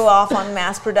not gonna go off on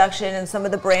mass production and some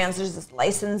of the brands. There's this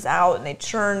license out, and they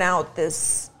churn out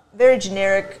this very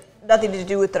generic, nothing to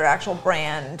do with their actual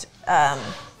brand.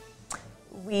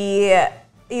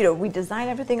 We design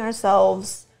everything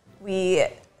ourselves. We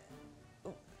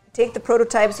take the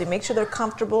prototypes. We make sure they're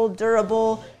comfortable,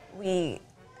 durable. We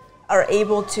are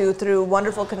able to, through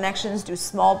wonderful connections, do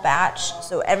small batch.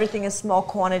 So everything is small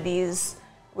quantities,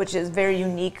 which is very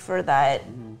unique for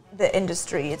the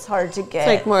industry. It's hard to get.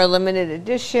 It's like more limited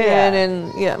edition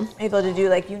and able to do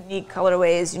like unique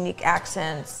colorways, unique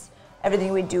accents.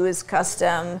 Everything we do is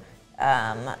custom.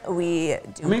 We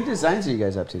do. How many designs are you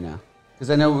guys up to now? Because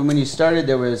I know when you started,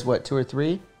 there was, 2 or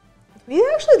 3? We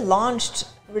actually launched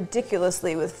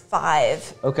ridiculously with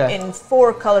 5 in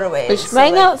 4 colorways. Which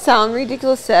might not sound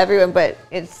ridiculous to everyone, but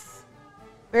it's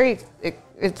very,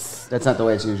 That's not the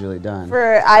way it's usually done.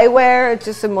 for eyewear, it's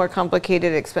just a more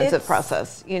complicated, expensive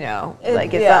process, It's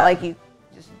not like you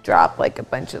just drop like a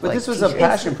bunch of But like this was a t-shirts.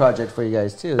 passion project for you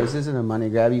guys too. This isn't a money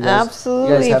grab. You guys, Absolutely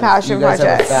you guys have, passion you guys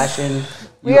project. Have a fashion.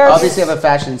 We You are- obviously have a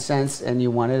fashion sense, and you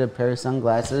wanted a pair of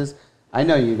sunglasses. I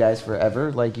know you guys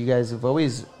forever. Like you guys have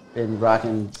always been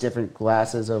rocking different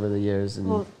glasses over the years, and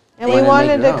And wanted we to make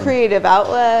wanted your a own. creative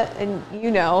outlet, and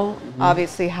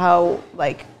obviously how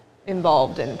like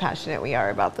involved and passionate we are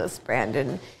about this brand,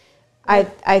 and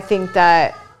I think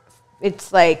that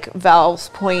it's like Val's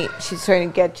point she's trying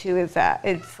to get to is that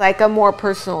it's like a more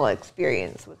personal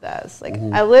experience with us. Like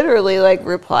I literally like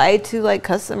reply to like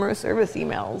customer service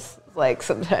emails like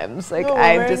sometimes. Like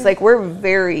I'm just like we're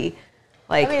very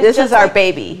like this is our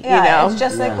baby, It's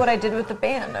just like what I did with the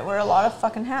band. I wear a lot of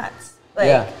fucking hats.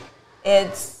 Like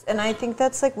and I think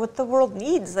that's like what the world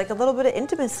needs, like a little bit of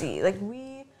intimacy. Like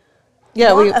we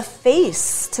want a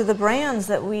face to the brands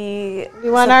that we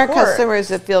want our support. customers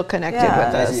to feel connected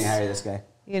with Guys, us. need to hire this guy.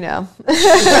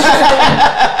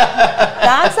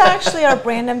 That's actually our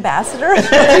brand ambassador. I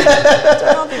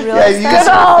don't know if you realize you that.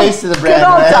 got the face of the brand. Good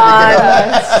old Don.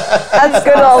 That's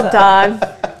good old Don.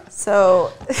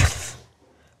 So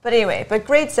But anyway,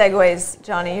 great segues,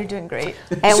 Johnny. You're doing great.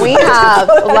 And we have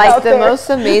like the most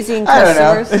amazing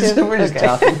customers. I don't know. We're just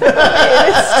talking.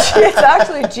 It's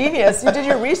actually genius. You did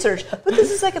your research, but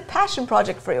this is like a passion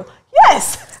project for you.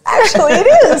 Yes, actually it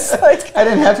is. Like, I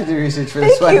didn't have to do research for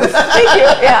this one. thank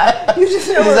you. Yeah, you just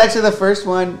This is actually the first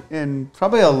one in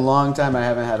probably a long time I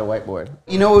haven't had a whiteboard.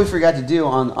 You know what we forgot to do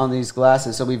on these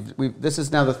glasses? So this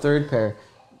is now the third pair.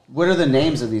 What are the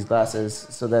names of these glasses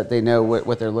so that they know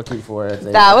what they're looking for? If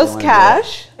they, That if they was wanna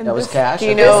Cash. do it? That was Cash? Do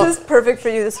you Okay. know- This is perfect for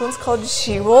you. This one's called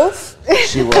She-Wolf.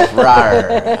 She will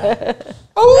rawr.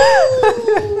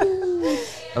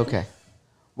 Okay.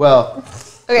 Well,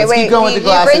 Okay, let's wait. keep going with the you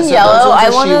glasses. bring So yellow. those ones I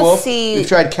are want to She-Wolf. see. We've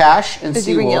tried Cash and Did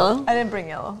you bring Sea-Wolf. yellow? I didn't bring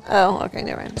yellow. Oh, okay,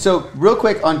 never mind. So real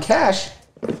quick on Cash,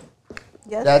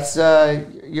 Yes. that's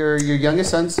your youngest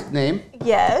son's name.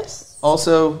 Yes.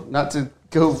 Also, not to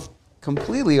go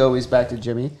completely always back to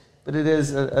Jimmy, but it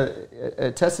is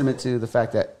a testament to the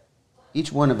fact that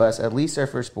each one of us, at least our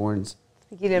firstborns,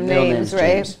 You them middle names, name's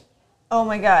right? James. Oh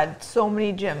my God, so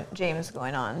many James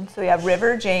going on. So we have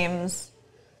River James.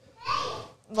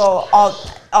 Well,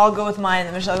 I'll go with mine,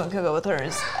 and Michelle can go with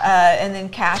hers. And then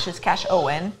Cash is Cash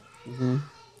Owen. Mm-hmm.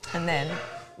 And then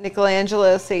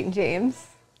Michelangelo St. James.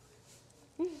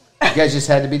 You guys just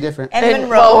had to be different. and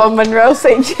Monroe. Monroe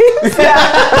St. James.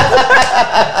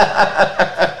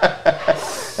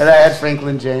 And I had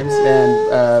Franklin James,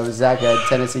 and Zach had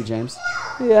Tennessee James.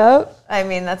 Yep. I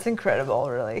mean, that's incredible,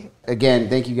 really. Again,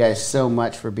 thank you guys so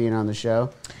much for being on the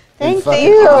show. Thank Been fucking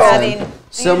you. awesome. I mean,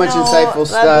 So you much know, insightful love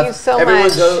stuff. you so Everyone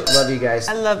much. go. Love you guys.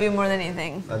 I love you more than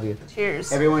anything. Love you.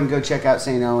 Cheers. Everyone go check out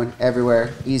Saint Owen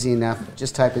everywhere. Easy enough.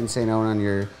 Just type in Saint Owen on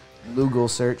your Google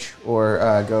search, or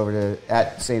go over to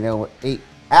at Saint Owen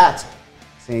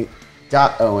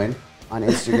on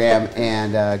Instagram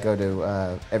and go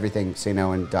to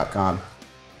everythingsaintowen.com.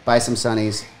 Buy some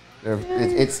sunnies.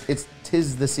 It's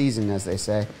tis the season, as they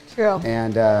say. True.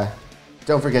 And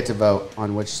don't forget to vote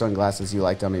on which sunglasses you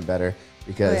liked on me better,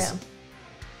 because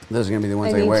those are gonna be the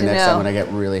ones I I need wear to next know. time when I get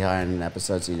really high on an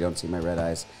episode, so you don't see my red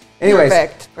eyes. Anyways,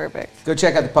 Perfect. go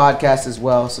check out the podcast as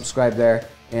well. Subscribe there.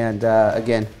 And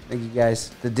again, thank you guys.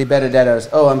 The De Benedettos.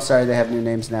 Oh, I'm sorry, they have new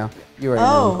names now. You already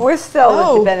know. We're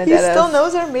still with the he Benedettos. still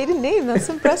knows our maiden name. That's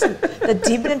impressive. The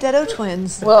Di Benedetto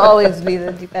twins. We'll always be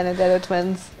the Di Benedetto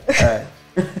twins. All right.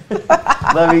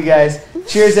 Love you guys.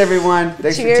 Cheers, everyone.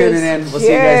 Thanks Cheers. for tuning in. We'll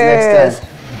see you guys next time.